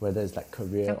 whether it's like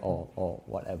career or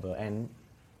whatever. And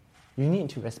you need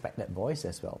to respect that voice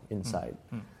as well inside,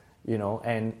 you know.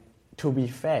 And to be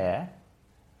fair,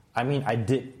 I mean, I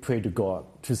did pray to God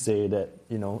to say that,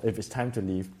 you know, if it's time to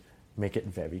leave, make it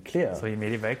very clear. So he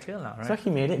made it very clear now, right? So he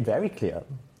made it very clear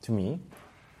to me,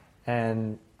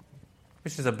 and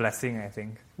which is a blessing, I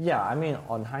think. Yeah, I mean,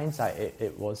 on hindsight,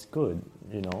 it was good,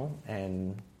 you know,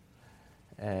 and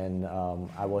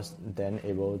I was then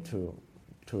able to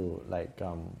like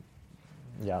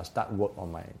start work on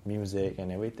my music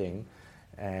and everything,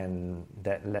 and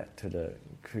that led to the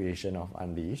creation of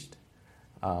Unleashed.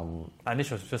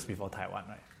 Unleashed was just before Taiwan,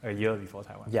 right? A year before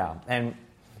Taiwan. Yeah, and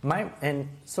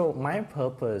so my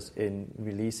purpose in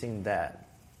releasing that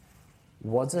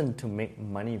wasn't to make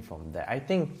money from that. I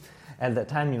think at that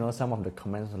time, you know, some of the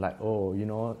comments were like, oh, you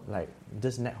know, like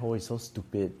this NetHo is so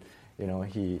stupid. You know,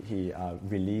 he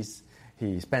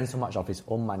spent so much of his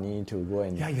own money to go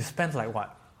and... Yeah, you spent like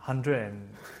what,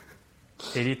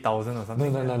 180,000 or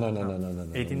something?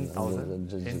 No.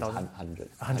 18,000?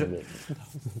 100.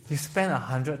 You spent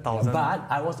 100,000. But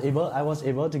I was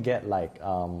able to get like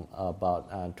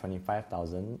about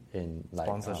 25,000 in like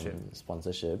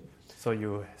sponsorship. So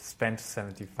you spent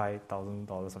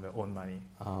 $75,000 of your own money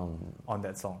on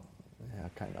that song. Yeah,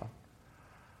 kind of.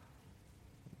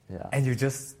 Yeah. And you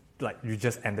just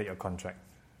ended your contract.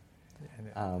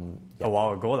 A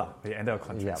while ago lah. You ended your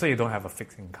contract. So you don't have a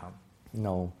fixed income.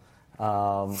 No.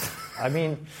 I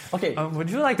mean, okay.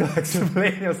 Would you like to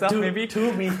explain yourself, maybe?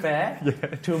 To be fair,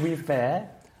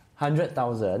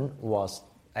 100,000 was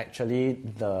actually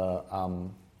the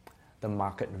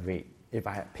market rate. If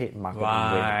I had paid market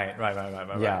rate. Right.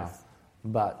 Yeah,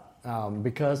 but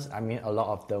because I mean, a lot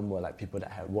of them were like people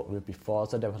that I had worked with before,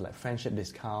 so there was like friendship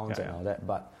discounts and all that.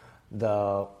 But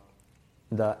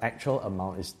the actual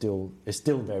amount is still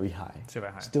very high. Still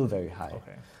very high. Still very high.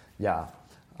 Okay. Yeah.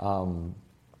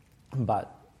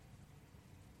 But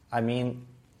I mean,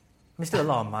 It's still a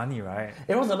lot of money, right?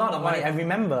 it was a lot of money. I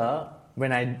remember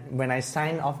when I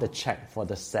signed off the check for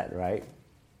the set, right?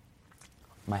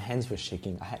 My hands were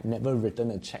shaking. I had never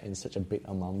written a check in such a big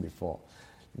amount before.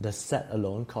 The set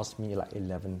alone cost me like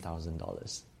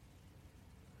 $11,000.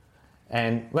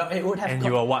 And well, it would have. And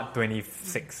you were what,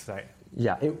 26, right?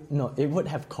 Yeah, it would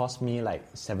have cost me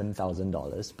like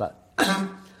 $7,000, but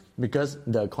because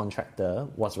the contractor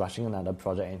was rushing another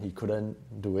project and he couldn't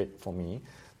do it for me,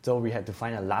 so we had to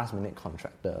find a last-minute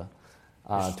contractor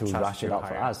to rush it out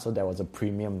for us. So there was a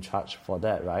premium charge for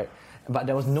that, right? But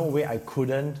there was no way I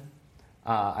couldn't.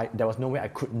 There was no way I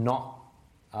could not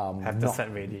have the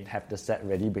set ready. Have the set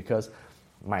ready because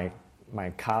my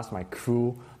cast, my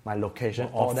crew, my location,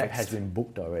 all that has been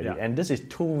booked already. Yeah. And this is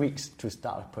 2 weeks to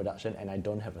start production and I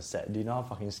don't have a set. Do you know how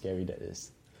fucking scary that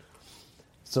is?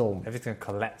 So everything's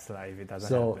gonna collapse if it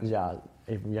doesn't happen. So yeah,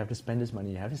 if you have to spend this money,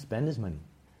 you have to spend this money.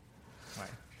 Right.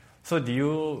 So did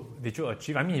you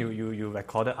achieve? I mean, you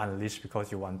recorded Unleashed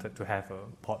because you wanted to have a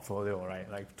portfolio, right?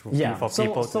 Like for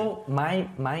people. So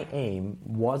my aim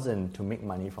wasn't to make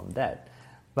money from that,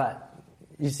 but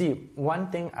you see,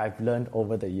 one thing I've learned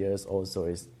over the years also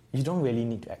is you don't really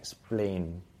need to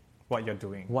explain what you're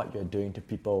doing to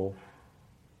people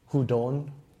who don't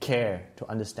care to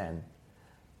understand.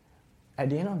 At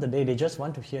the end of the day, they just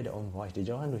want to hear their own voice. They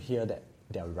just want to hear that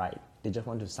they're right. They just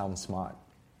want to sound smart.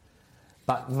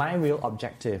 But my real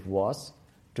objective was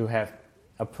to have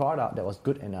a product that was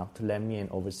good enough to land me in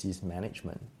overseas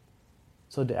management.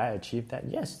 So did I achieve that?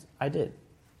 Yes, I did.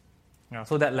 Yeah,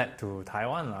 so that led to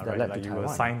Taiwan, right? Led like to you Taiwan.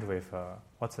 were signed with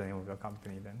what's the name of your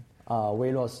company then?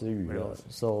 微洛思语. 微洛思.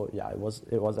 So yeah, it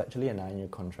was actually a 9-year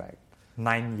contract.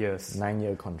 9 years.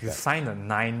 9-year You contract. signed a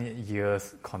 9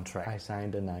 years contract. I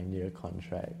signed a 9-year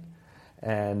contract,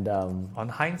 and on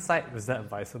hindsight, was that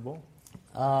advisable?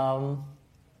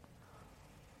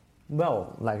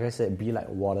 well, like I said, be like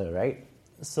water, right?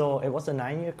 So it was a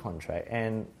 9-year contract,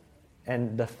 and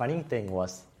the funny thing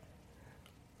was,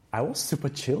 I was super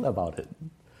chill about it.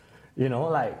 You know,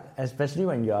 like especially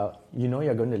when you're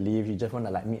going to leave, you just want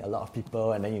to like meet a lot of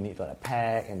people, and then you need to like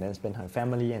pack and then spend time with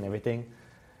family and everything.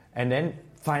 And then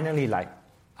finally, like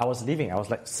I was leaving, I was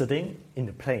like sitting in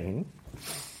the plane,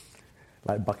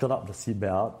 like buckled up the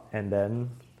seatbelt, and then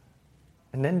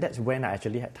that's when I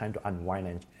actually had time to unwind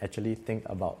and actually think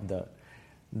about the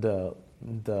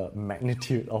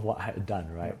magnitude of what I had done,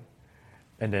 right?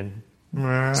 And then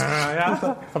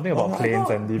Something about planes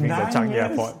and leaving the Changi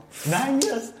airport. 9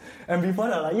 years. And before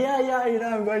they're like,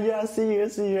 I'm going, see you.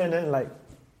 And then like,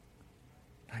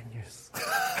 9 years.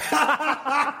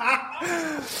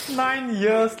 9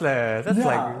 years, leh. That's It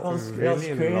was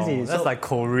crazy. Long. That's So- like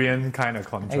Korean kind of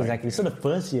contract. Exactly. So the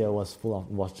first year was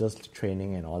was just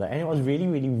training and all that. And it was really,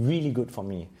 really, really good for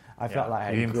me. I felt like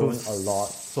I you had grown improved a lot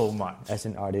so much. as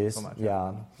an artist. So much,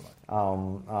 yeah. so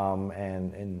much.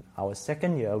 And in our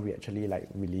second year, we actually like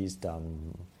released like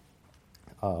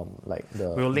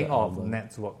the. We'll link the all of album.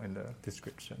 Nat's work in the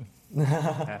description.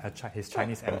 His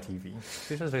Chinese MTV,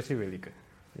 which was actually really good.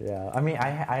 Yeah, I mean,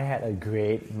 I had a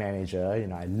great manager. You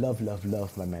know, I love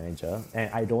my manager,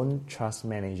 and I don't trust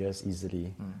managers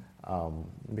easily,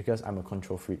 because I'm a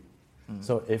control freak.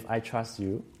 So if I trust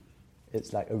you,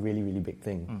 it's like a really, really big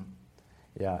thing.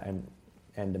 Yeah,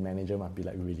 and the manager must be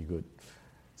like really good.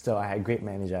 So I had a great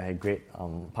manager, I had a great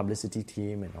publicity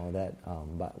team and all that.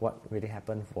 But what really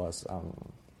happened was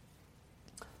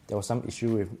there was some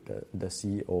issue with the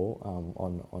CEO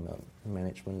on a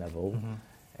management level.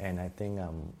 And I think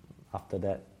after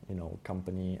that,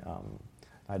 company,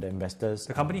 the investors...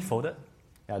 The company folded?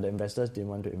 Yeah, the investors didn't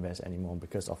want to invest anymore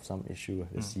because of some issue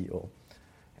with the CEO.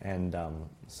 And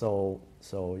so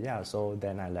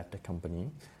then I left the company.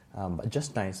 But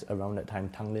just nice, around that time,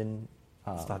 Tanglin...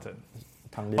 started.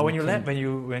 Tanglin But when you came- left, when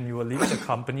you were leaving the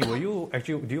company, do you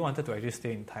wanted to actually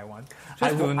stay in Taiwan?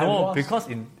 Just to I know, was. because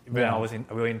we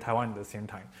were in Taiwan at the same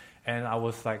time, and I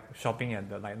was like shopping at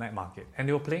the night market, and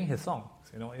they were playing his songs.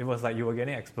 It was like you were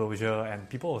getting exposure, and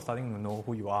people were starting to know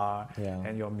who you are,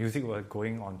 and your music was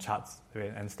going on charts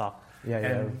and stuff.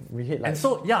 We hit like and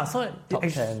so top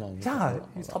 10 on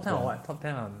top 10 on what? Top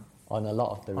 10 on a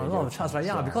lot of the on a radio lot of charts, right?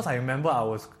 charts, Because I remember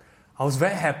I was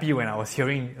very happy when I was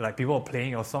hearing like people were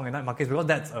playing your song in night markets, because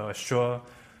that's a sure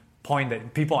point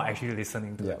that people are actually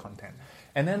listening to the content.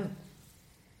 And then,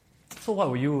 so what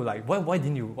were you like? Why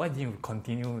didn't you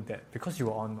continue that? Because you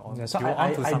were on So you were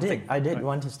onto something. I did right?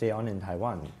 want to stay on in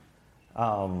Taiwan,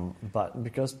 but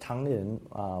because Tanglin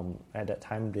at that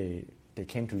time they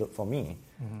came to look for me,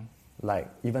 like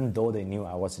even though they knew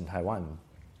I was in Taiwan.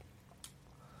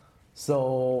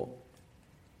 So,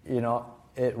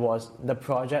 the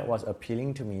project was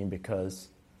appealing to me because,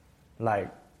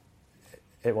 like,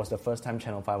 it was the first time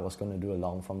Channel 5 was going to do a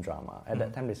long form drama. At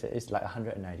that time, they said it's like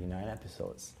 199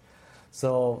 episodes.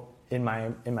 So in my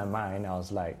mind, I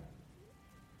was like,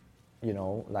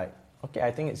 okay,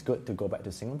 I think it's good to go back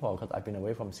to Singapore because I've been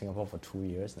away from Singapore for 2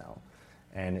 years now.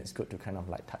 And it's good to kind of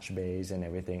like touch base and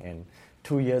everything. And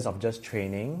 2 years of just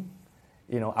training,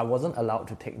 I wasn't allowed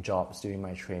to take jobs during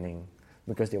my training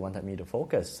because they wanted me to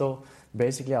focus. So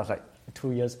basically, I was like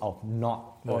 2 years of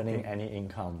not earning any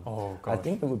income. Oh, gosh. I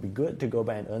think it would be good to go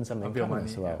back and earn some income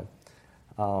as well.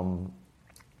 Yeah.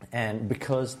 And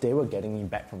because they were getting me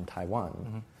back from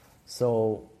Taiwan,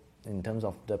 so in terms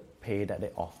of the pay that they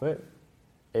offered,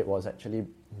 it was actually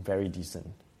very decent.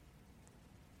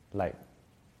 Like,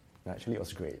 actually, it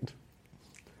was great.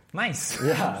 Nice.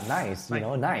 Yeah, nice.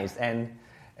 Nice.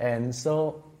 And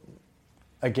so,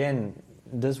 again,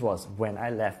 this was when I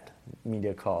left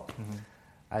MediaCorp.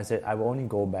 I said I will only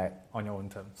go back on your own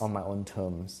terms. On my own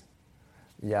terms.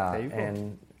 Yeah. There you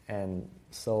go. And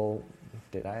so,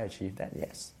 did I achieve that?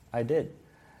 Yes, I did.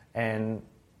 And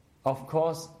of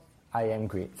course, I am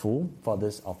grateful for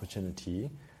this opportunity,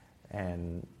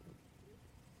 and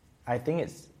I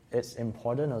think it's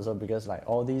important also because like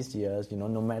all these years,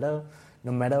 no matter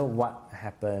what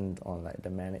happened on like the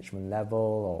management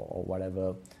level or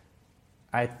whatever,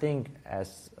 I think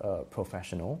as a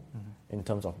professional, in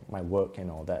terms of my work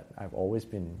and all that, I've always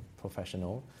been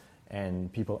professional,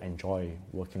 and people enjoy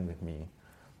working with me.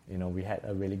 We had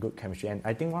a really good chemistry, and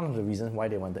I think one of the reasons why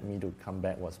they wanted me to come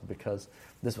back was because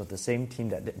this was the same team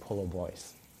that did Polo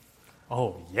Boys.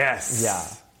 Oh yes. Yeah.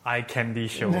 Eye candy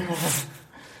show.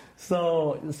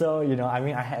 So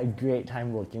I had a great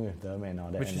time working with them and all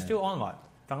that. Which is still on, what?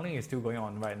 Tanglin is still going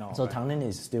on right now. So right? Tanglin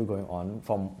is still going on.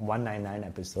 From 199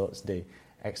 episodes, they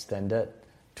extended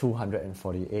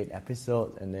 248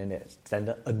 episodes, and then they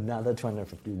extended another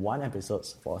 251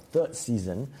 episodes for a third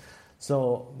season.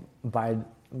 So by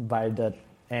the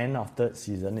end of third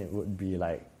season, it would be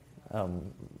like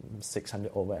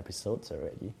 600 over episodes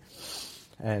already.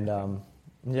 And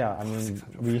which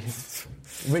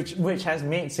has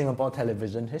made Singapore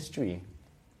television history.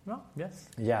 Well, yes.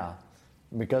 Yeah,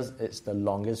 because it's the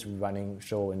longest running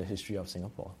show in the history of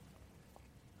Singapore.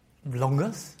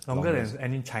 Longer than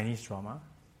any Chinese drama?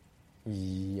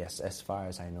 Yes, as far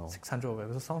as I know. 600 over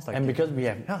episodes sounds like and it. Because we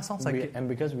have and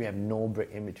because we have no break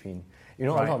in between. A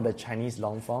right. lot of the Chinese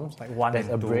long forms, like one there's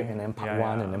and a two. break and then part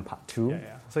one and then part two.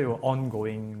 Yeah. So you were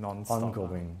ongoing, non-stop.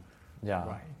 Ongoing, yeah.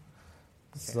 Right. Okay.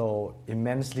 So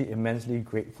immensely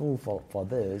grateful for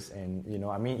this, and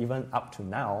even up to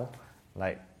now,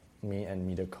 like me and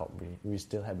MediaCorp, we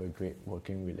still have a great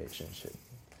working relationship.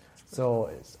 So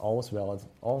it's all's well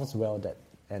that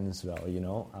ends well,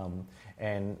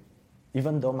 and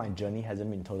even though my journey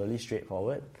hasn't been totally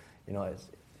straightforward, it's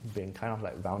been kind of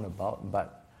like roundabout,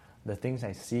 but the things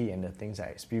I see and the things I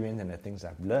experience and the things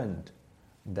I've learned,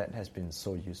 that has been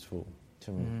so useful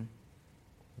to me.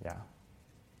 Yeah.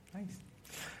 Nice.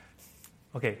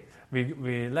 Okay,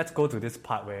 we let's go to this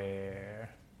part where,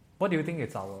 how do you think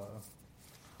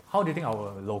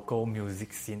our local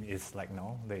music scene is like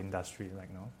now, the industry like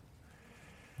now?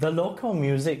 The local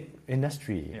music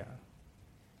industry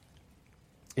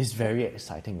is very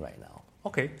exciting right now.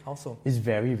 Okay, how so? It's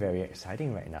very, very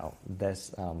exciting right now.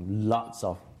 There's lots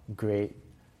of great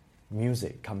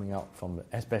music coming out from,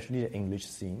 especially the English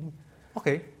scene.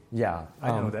 Okay. Yeah. I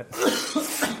know that.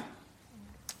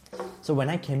 So when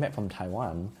I came back from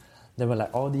Taiwan, there were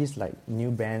like all these like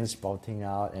new bands sprouting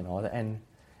out and all that,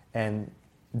 and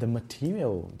the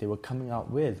material they were coming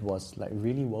out with was like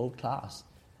really world class.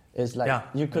 It's like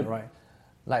you could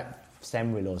like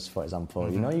Sam Willows, for example.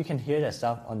 You can hear that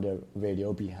stuff on the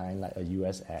radio behind like a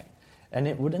US act, and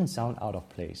it wouldn't sound out of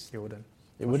place.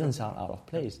 It wouldn't sound out of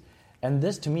place. And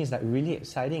this to me is like really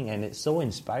exciting, and it's so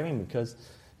inspiring because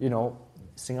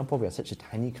Singapore, we are such a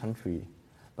tiny country.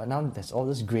 But now there's all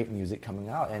this great music coming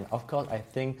out, and of course I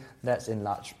think that's in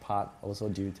large part also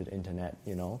due to the internet,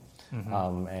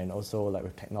 and also like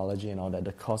with technology and all that,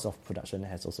 the cost of production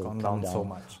has also come down so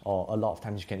much. Or a lot of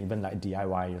times you can even like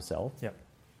DIY yourself. Yep.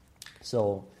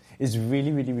 So it's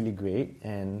really, really, really great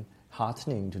and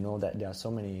heartening to know that there are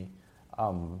so many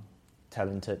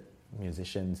talented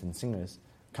musicians and singers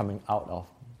coming out of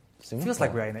Singapore. It feels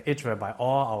like we're in an age whereby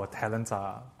all our talents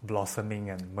are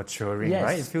blossoming and maturing,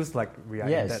 right? It feels like we are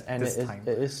in that this time.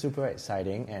 It is super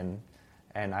exciting,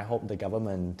 and I hope the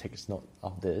government takes note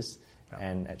of this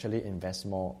and actually invest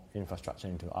more infrastructure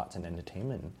into arts and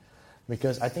entertainment.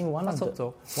 Because I think one of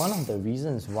the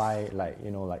reasons why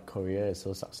like Korea is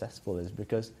so successful is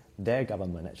because their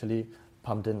government actually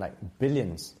pumped in like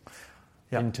billions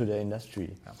into the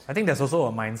industry. Yeah. I think there's also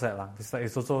a mindset lah.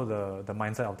 It's also the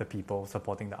mindset of the people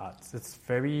supporting the arts. It's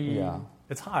very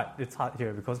it's hard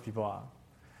here because people are.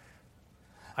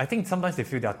 I think sometimes they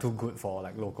feel they are too good for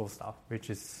like local stuff, which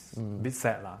is a bit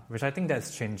sad lah. Which I think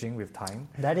that's changing with time.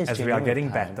 That is as we are getting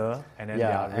better, and then we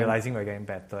are realizing we're getting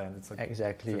better, and it's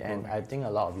exactly. And I think a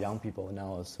lot of young people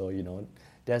now also,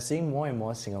 they're seeing more and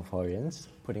more Singaporeans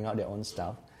putting out their own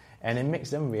stuff, and it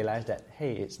makes them realize that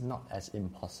hey, it's not as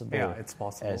impossible. Yeah, it's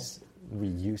possible as we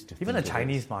used to. Even the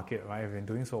Chinese market, right? We've been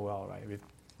doing so well, right? With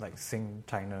like Sing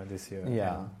China this year,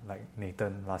 and like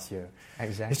Nathan last year.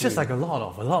 Exactly. It's just like a lot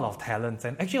of talents,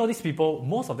 and actually all these people,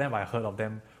 most of them I heard of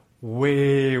them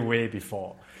way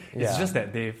before. It's just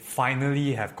that they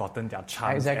finally have gotten their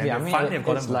chance. Exactly. And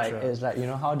it's like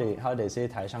how they say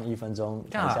台上1分钟，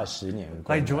台下10年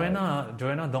功。Like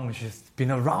Joanna Dong, she's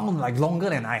been around like longer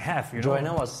than I have.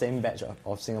 Joanna was same batch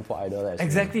of Singapore Idol.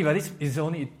 Exactly, but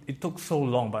it took so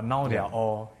long, but now they are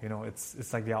all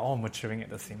it's like they are all maturing at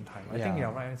the same time. I think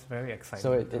you're right. It's very exciting.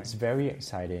 So it's very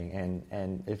exciting,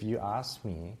 and if you ask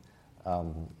me,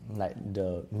 like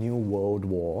the new world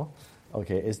war.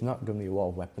 Okay, it's not going to be a war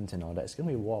of weapons and all that. It's going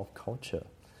to be a war of culture.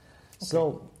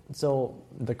 Okay. So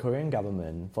the Korean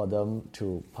government, for them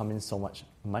to pump in so much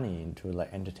money into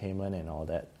like entertainment and all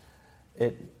that,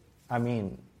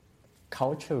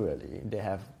 culturally they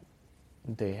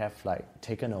have like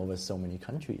taken over so many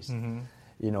countries. Mm-hmm.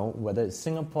 Whether it's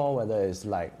Singapore, whether it's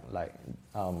like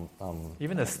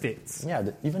even the States.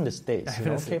 Yeah, even the States.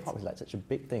 K-pop is like such a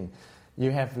big thing.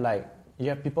 You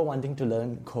have people wanting to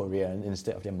learn Korean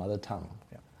instead of their mother tongue.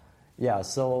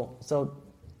 So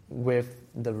with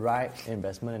the right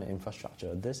investment and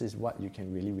infrastructure, this is what you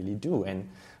can really, really do. And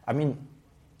I mean,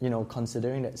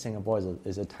 considering that Singapore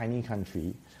is a tiny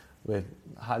country with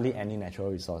hardly any natural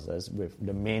resources, with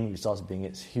the main resource being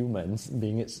its humans,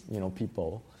 being its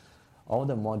people, all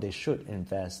the more they should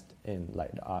invest in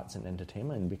like the arts and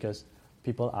entertainment because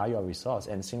people are your resource.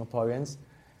 And Singaporeans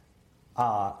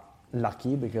are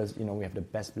lucky because we have the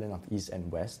best blend of East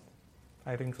and West.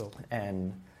 I think so.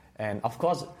 And of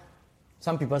course,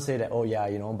 some people say that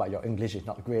but your English is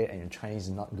not great and your Chinese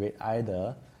is not great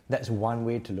either. That's one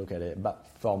way to look at it. But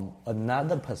from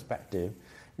another perspective,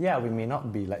 we may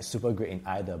not be like super great in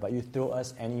either. But you throw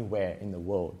us anywhere in the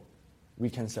world, we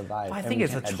can survive. I think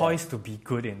it's a choice to be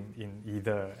good in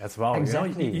either as well.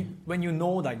 Exactly. When you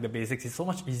know like the basics, it's so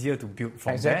much easier to build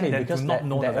from there than because to not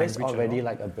know the language. There is already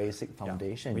like a basic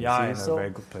foundation. We are in a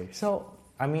very good place. So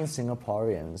I mean,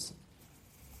 Singaporeans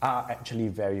are actually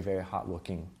very, very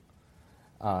hardworking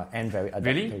and very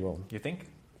adaptable. Really? You think?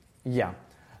 Yeah.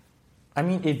 I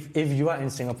mean, if you are in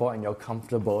Singapore and you're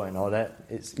comfortable and all that,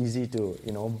 it's easy to,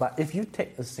 but if you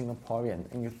take a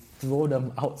Singaporean and you throw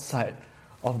them outside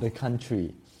of the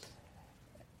country,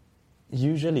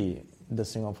 usually the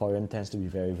Singaporean tends to be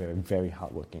very, very, very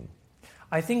hardworking.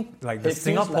 I think like the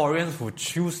Singaporeans who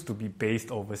choose to be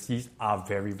based overseas are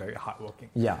very, very hardworking.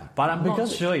 Yeah. But I'm not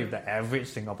sure if the average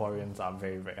Singaporeans are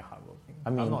very, very hardworking. I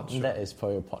mean, I'm not sure. That is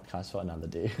for your podcast for another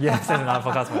day. Yes, that's another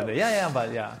podcast for another day.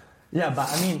 Yeah, but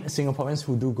I mean, Singaporeans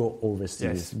who do go overseas.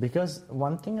 Yes. Because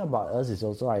one thing about us is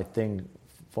also, I think,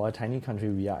 for a tiny country,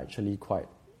 we are actually quite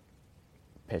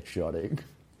patriotic.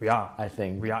 We are. I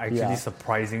think. We are actually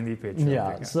surprisingly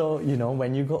patriotic. Yeah, so,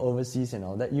 when you go overseas and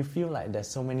all that, you feel like there's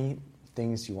so many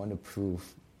things you want to prove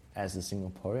as a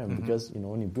Singaporean because,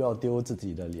 你不要丢自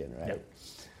己的脸, right? Yep.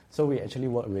 So we actually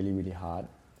work really, really hard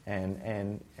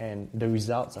and the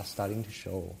results are starting to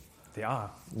show. They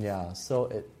are. Yeah, so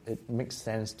it makes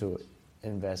sense to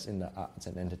invest in the arts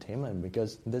and entertainment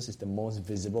because this is the most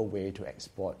visible way to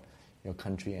export your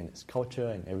country and its culture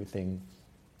and everything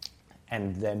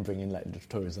and then bring in like the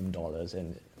tourism dollars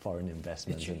and foreign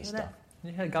investments and stuff.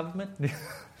 You had government?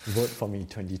 Vote for me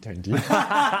 2020.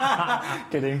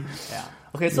 Kidding. Yeah.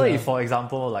 Okay, so if, for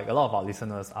example, like a lot of our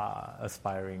listeners are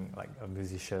aspiring like a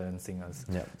musician, singers.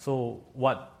 Yeah. So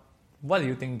what do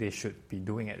you think they should be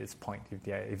doing at this point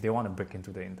if they want to break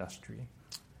into the industry?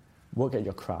 Work at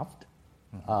your craft.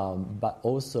 But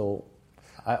also,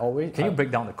 Can you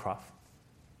break down the craft?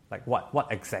 Like what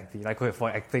exactly? Like for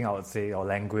acting, I would say your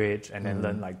language, and then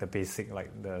learn like the basic, like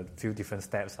the few different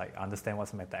steps, like understand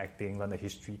what's meta acting, learn the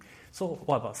history. So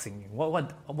what about singing?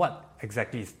 What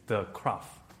exactly is the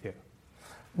craft here?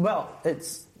 Well,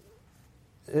 it's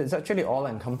actually all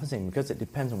encompassing because it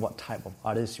depends on what type of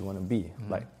artist you want to be.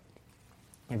 Like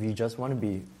if you just want to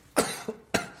be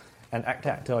an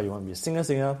actor, or you want to be a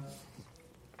singer,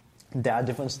 there are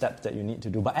different steps that you need to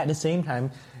do. But at the same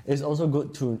time, it's also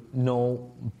good to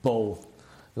know both.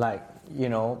 Like, you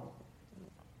know,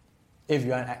 if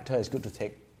you're an actor, it's good to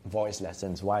take voice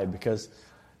lessons. Why? Because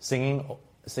singing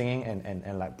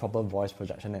and like proper voice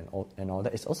projection and all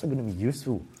that is also going to be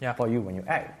useful for you when you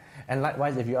act. And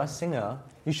likewise, if you're a singer,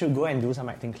 you should go and do some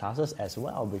acting classes as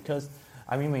well, because,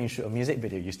 I mean, when you shoot a music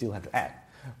video, you still have to act.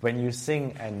 When you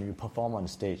sing and you perform on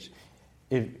stage,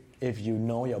 if you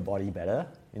know your body better,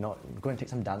 you know, go and take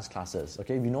some dance classes,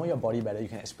 okay? If you know your body better, you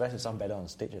can express yourself better on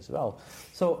stage as well.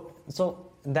 So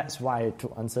that's why,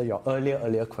 to answer your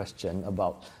earlier question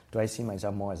about, do I see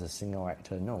myself more as a singer or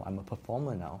actor? No, I'm a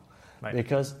performer now. Right.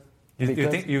 Because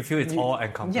you feel it's all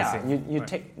encompassing. Yeah, you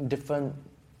take different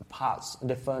parts,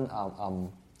 different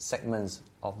segments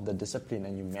of the discipline,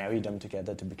 and you marry them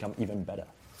together to become even better.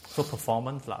 So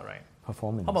performance lah, right?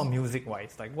 Performance. How about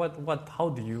music-wise? Like how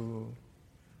do you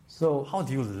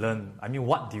learn? I mean,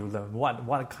 what do you learn?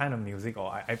 What kind of music?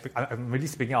 Or I'm really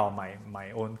speaking out of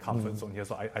my own comfort zone here,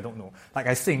 so I don't know. Like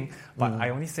I sing, but I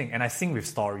only sing, and I sing with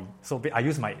story. So I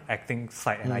use my acting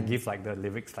side, and I give like the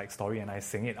lyrics like story, and I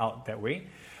sing it out that way.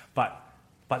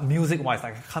 But music-wise,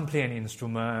 like I can't play any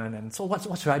instrument, and so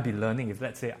what should I be learning if,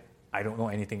 let's say, I don't know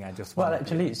anything, I just want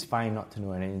actually, it's fine not to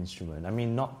know any instrument. I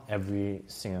mean, not every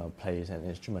singer plays an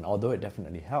instrument, although it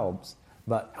definitely helps.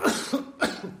 But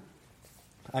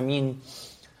I mean,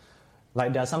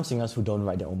 like there are some singers who don't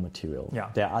write their own material.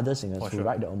 Yeah. There are other singers who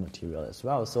write their own material as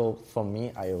well. So for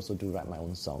me, I also do write my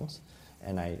own songs,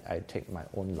 and I take my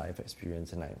own life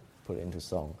experience and I put it into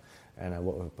song, and I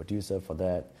work with a producer for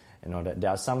that and all that. There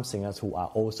are some singers who are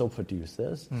also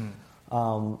producers,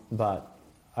 but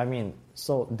I mean,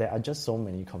 so there are just so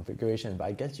many configurations. But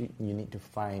I guess you need to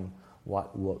find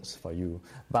what works for you.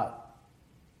 But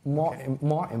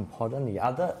more importantly,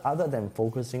 other than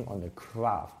focusing on the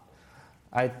craft,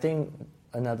 I think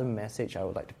another message I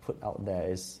would like to put out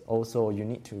there is also you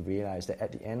need to realize that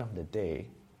at the end of the day,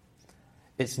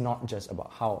 it's not just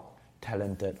about how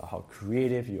talented or how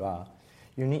creative you are.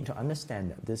 You need to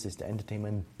understand that this is the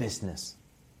entertainment business.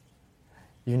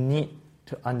 You need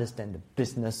to understand the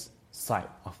business side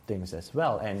of things as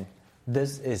well. And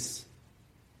this is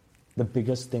the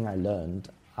biggest thing I learned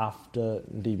after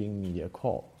leaving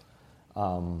MediaCorp.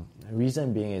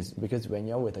 Reason being is because when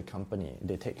you're with a company,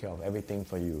 they take care of everything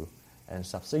for you and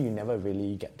stuff, so you never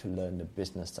really get to learn the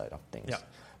business side of things. Yeah.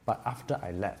 But after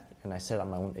I left and I set up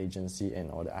my own agency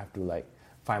and all that, I have to like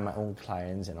find my own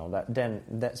clients and all that, then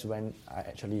that's when I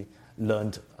actually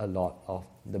learned a lot of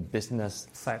the business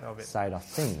side of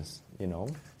things, you know.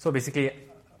 So basically,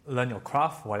 learn your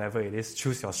craft, whatever it is,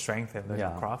 choose your strength and learn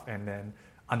your craft, and then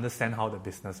understand how the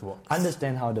business works.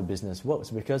 Understand how the business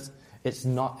works, because it's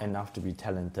not enough to be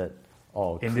talented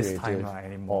or in creative this time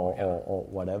anymore, or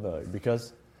whatever,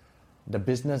 because the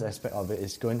business aspect of it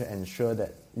is going to ensure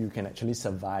that you can actually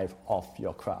survive off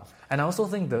your craft. And I also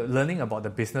think the learning about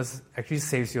the business actually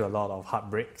saves you a lot of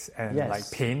heartbreaks and like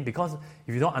pain, because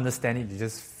if you don't understand it, you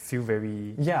just feel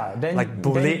very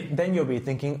bullied. Then you'll be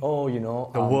thinking, oh, you know,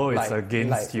 the world is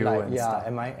against you. And stuff.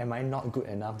 Am I not good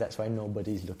enough? That's why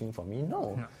nobody's looking for me.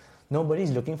 No, nobody's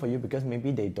looking for you because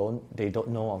maybe they don't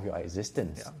know of your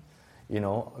existence. Yeah. You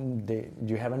know,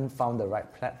 you haven't found the right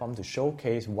platform to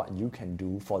showcase what you can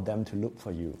do for them to look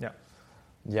for you.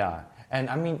 Yeah. And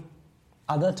I mean,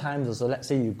 other times also, let's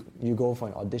say you go for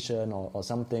an audition or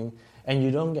something, and you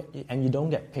don't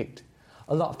get picked.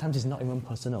 A lot of times it's not even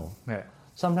personal. Yeah.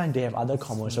 Sometimes they have other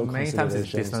commercial considerations. Many times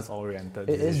it's business oriented.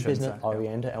 It is business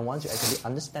oriented, and once you actually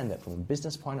understand that from a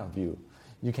business point of view,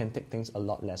 you can take things a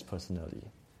lot less personally,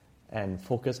 and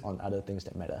focus on other things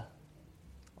that matter.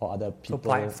 Or other people.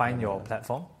 So find your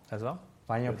platform as well?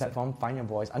 Find your platform, find your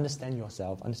voice, understand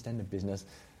yourself, understand the business.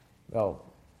 Well,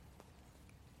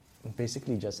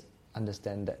 basically just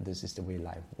understand that this is the way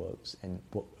life works and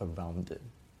work around it.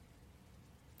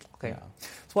 Okay. Yeah.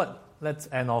 So let's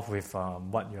end off with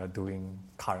what you are doing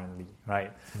currently,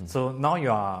 right? So now you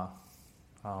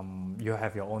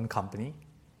have your own company.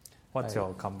 What's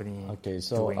your company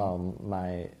doing?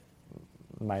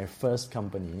 My first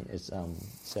company is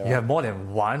Seraph. You have more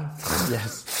than one?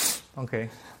 Yes. Okay.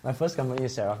 My first company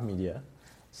is Seraph Media.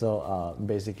 So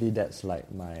basically that's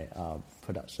like my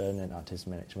production and artist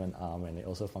management arm, and it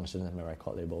also functions as my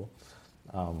record label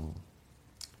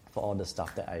for all the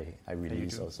stuff that I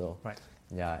release also. Right.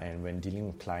 Yeah, and when dealing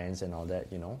with clients and all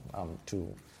that, you know,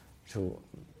 to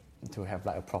have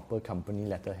like a proper company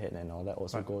letterhead and all that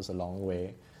also goes a long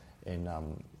way in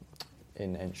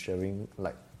ensuring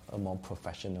like a more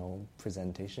professional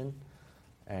presentation.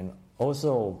 And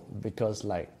also because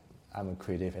like I'm a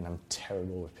creative and I'm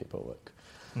terrible with paperwork.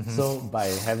 So by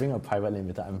having a private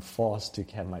limited, I'm forced to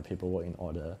have my paperwork in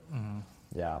order.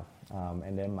 Yeah.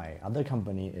 And then my other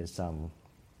company is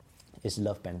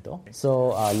Love Bento. So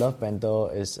Love Bento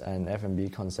is an F&B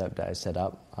concept that I set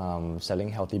up, selling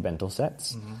healthy bento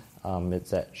sets.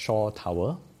 It's at Shaw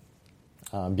Tower,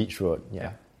 Beach Road.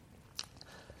 Yeah.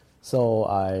 So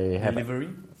I have Delivery?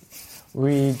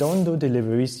 We don't do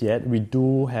deliveries yet. We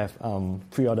do have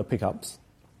pre-order pickups.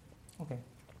 Okay.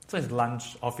 So it's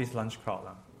office lunch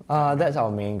crowd. That's our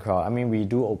main crowd. I mean, we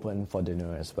do open for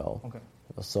dinner as well. Okay.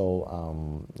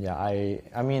 So, yeah,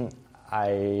 I mean,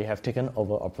 I have taken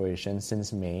over operations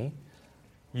since May.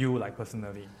 You, like,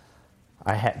 personally?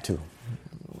 I had to.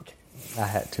 Okay. I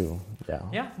had to, yeah.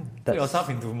 Yeah, put That's yourself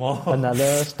into more...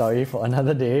 another story for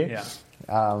another day. Yeah.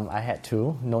 I had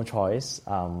to, no choice.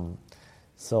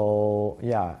 So,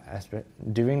 yeah,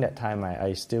 during that time,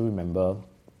 I still remember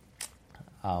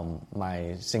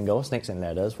my single, Snakes and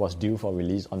Ladders, was due for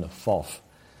release on the 4th.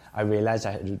 I realized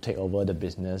I had to take over the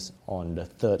business on the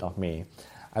 3rd of May.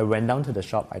 I went down to the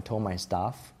shop, I told my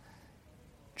staff,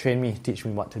 train me, teach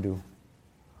me what to do.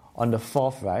 On the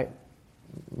 4th, right,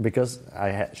 because I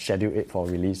had scheduled it for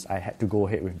release, I had to go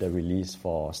ahead with the release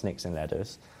for Snakes and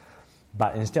Ladders.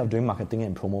 But instead of doing marketing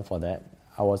and promo for that,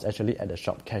 I was actually at the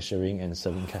shop cashiering and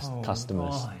serving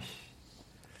customers. Gosh.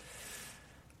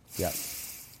 Yeah.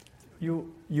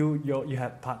 You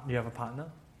have a partner?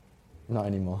 Not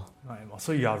anymore. Not anymore.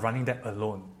 So you are running that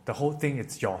alone. The whole thing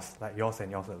is yours, like yours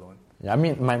and yours alone. Yeah, I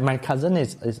mean, my cousin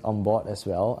is on board as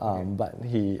well, but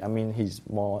he's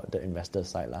more the investor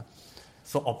side lah.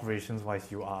 So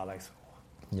operations-wise, you are like,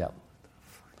 Yeah.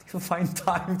 you find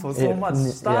time for so much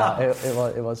stuff. Yeah,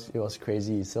 it was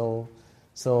crazy. So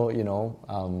you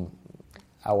know,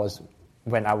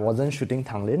 when I wasn't shooting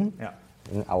Tanglin,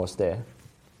 I was there.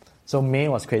 So May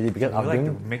was crazy because I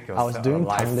was doing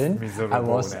Tanglin.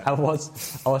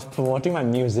 I was promoting my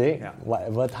music,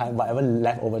 whatever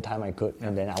leftover time I could,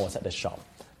 and then I was at the shop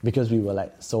because we were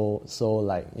like so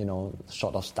like, you know,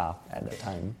 short of staff at the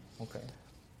time. Okay.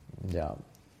 Yeah.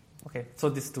 Okay. So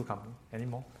these two companies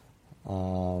anymore?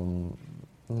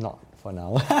 Not for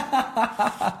now.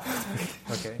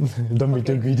 Okay. Don't be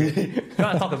too greedy. You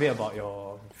want to talk a bit about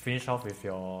finish off with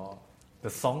the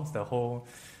songs,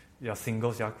 your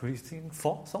singles. You're releasing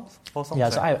 4 songs? 4 songs? Yeah,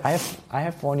 so I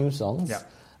have 4 new songs.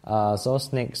 Yeah. So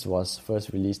Snakes was first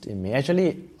released in May.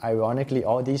 Actually, ironically,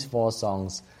 all these 4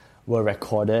 songs were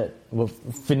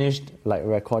finished like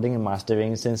recording and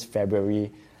mastering since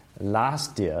February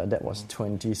last year. That was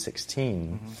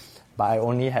 2016.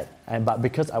 But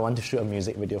because I want to shoot a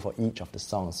music video for each of the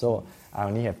songs, so I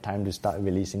only have time to start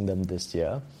releasing them this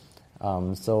year.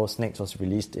 So Snakes was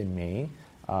released in May.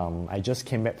 I just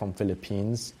came back from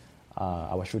Philippines.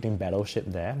 I was shooting Battleship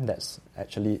there. That's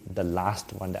actually the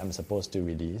last one that I'm supposed to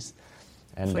release.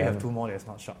 And so you have 2 more that's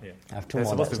not shot yet. I have 2 more.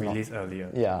 They're supposed to release earlier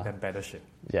than Battleship.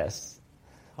 Yes.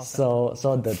 So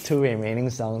the 2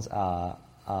 remaining songs are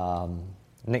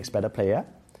Next Better Player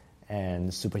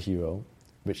and Superhero,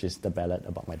 which is the ballad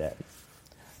about my dad.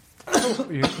 So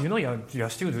you know you're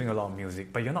still doing a lot of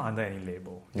music, but you're not under any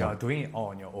label. You are doing it all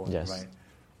on your own, right?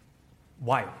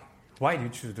 Why? Why do you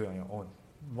choose to do it on your own?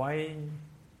 Why?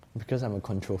 Because I'm a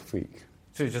control freak.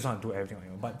 So you just want to do everything on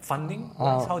your own. But funding?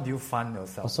 How do you fund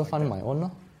yourself? Also fund my own,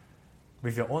 no?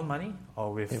 With your own money?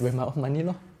 Or with my own money,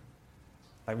 no?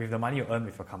 Like with the money you earn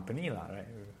with your company, right?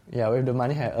 Yeah, with the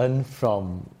money I earn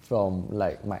from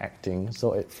like my acting,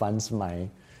 so it funds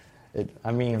it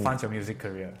funds your music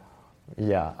career.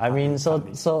 Yeah, I mean, so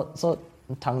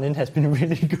Tanglin has been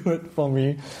really good for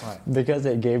me, because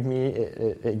it gave me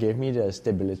the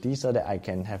stability so that I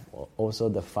can have also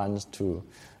the funds to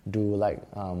do like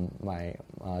my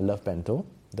Love Bento,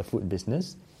 the food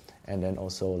business, and then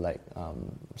also like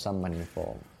some money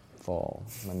for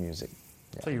my music.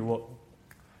 Yeah. So you work.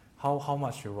 How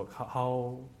much you work?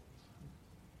 How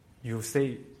you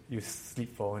say you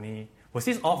sleep for only? Was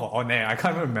this off or on air? I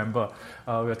can't even remember.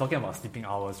 We were talking about sleeping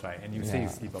hours, right? And you say you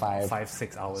sleep about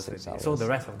 5-6 hours a day. So the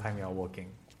rest of the time you're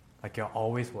working. Like you're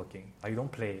always working. Like you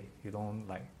don't play. You don't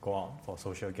like go out for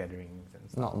social gatherings and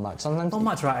stuff. Not much. Sometimes not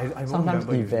much, right? I sometimes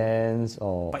remember events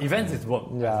or. But events is work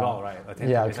as well, right?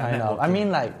 Kind of. I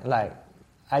mean, like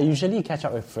I usually catch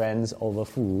up with friends over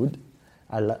food.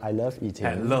 I love eating.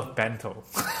 And Love Bento.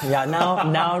 Yeah,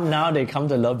 now they come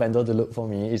to Love Bento to look for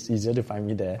me. It's easier to find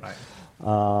me there.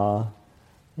 Right.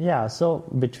 Yeah, so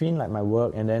between like my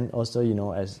work and then also, you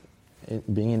know, as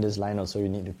being in this line also, you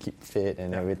need to keep fit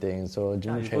and everything. So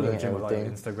gym training and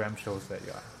everything. Instagram shows that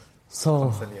you are so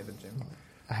constantly at the gym.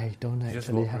 I don't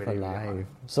actually have a life.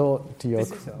 So to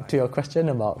your question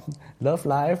about love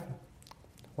life,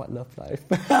 what love life?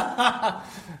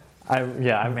 I'm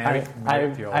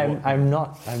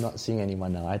not seeing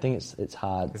anyone now. I think it's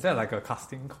hard. Is that like a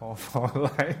casting call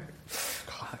for like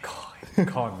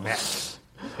call Nat?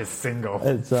 It's single.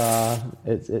 It's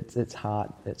hard.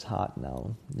 It's hard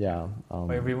now. Yeah.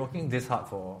 But you've been working this hard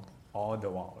for all the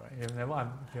while, right? You've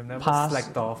never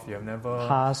slacked off. You've never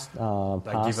past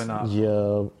given up.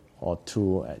 Year or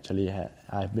two actually.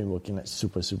 I've been working like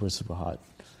super hard.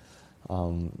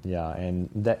 And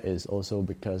that is also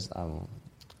because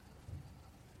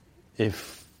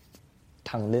if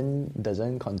Tanglin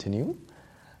doesn't continue,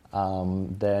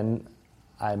 then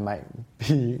I might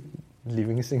be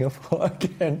leaving Singapore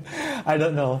again. I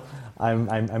don't know. I'm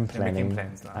planning.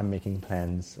 I'm making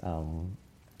plans.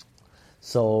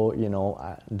 So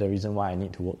the reason why I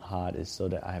need to work hard is so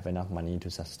that I have enough money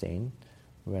to sustain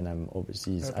when I'm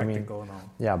overseas.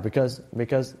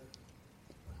 Because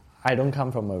I don't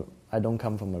come from a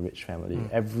rich family.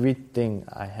 Everything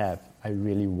I have, I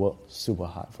really work super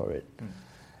hard for it,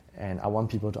 and I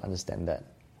want people to understand that.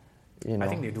 I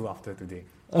think they do after today.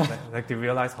 like they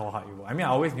realize how hard you work. I mean, I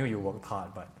always knew you worked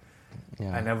hard, but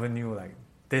I never knew like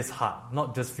this hard,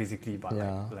 not just physically, but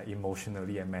like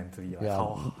emotionally and mentally,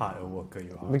 how hard a worker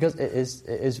you are. Because it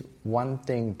is one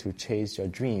thing to chase your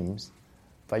dreams,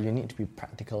 but you need to be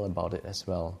practical about it as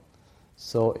well.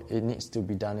 So it needs to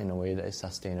be done in a way that is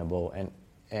sustainable,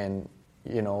 and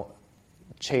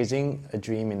chasing a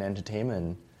dream in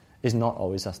entertainment is not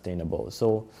always sustainable.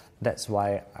 So that's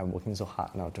why I'm working so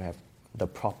hard now to have the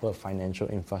proper financial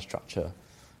infrastructure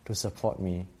to support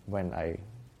me when I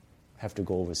have to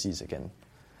go overseas again.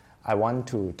 I want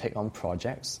to take on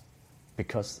projects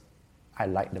because I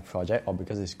like the project or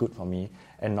because it's good for me,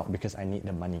 and not because I need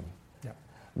the money. Yeah.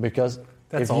 Because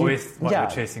that's always what you're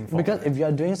chasing for. Because if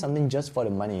you're doing something just for the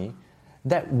money,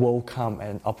 that will come at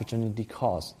an opportunity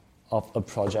cost of a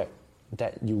project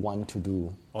that you want to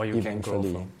do or you eventually. Can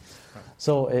grow from. Right.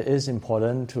 So it is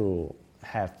important to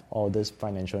have all this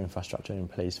financial infrastructure in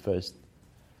place first.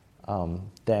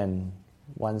 Then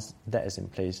once that is in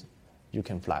place, you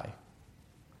can fly.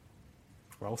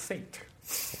 Well said.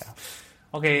 Yeah.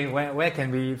 Okay, where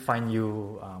can we find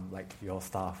you, like your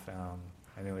stuff,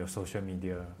 your social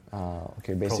media?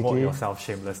 Basically promote yourself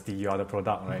shamelessly. You are the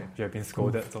product, right? You have been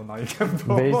scolded, so now you can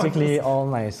promote. Basically, all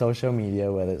my social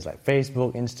media, whether it's like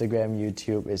Facebook, Instagram,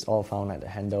 YouTube, is all found at the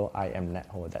handle I am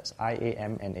Natho. That's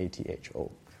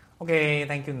IAMNATHO. Okay,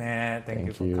 thank you, Nat. Thank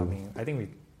you for coming. I think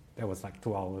that was like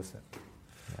 2 hours.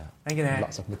 Yeah. Thank you, Nat.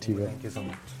 Lots of material. Thank you so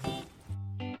much.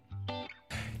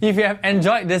 If you have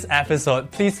enjoyed this episode,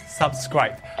 please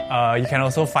subscribe. You can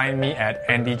also find me at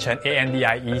Andy Chen,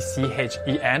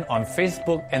 ANDIECHEN, on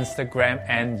Facebook, Instagram,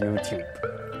 and YouTube.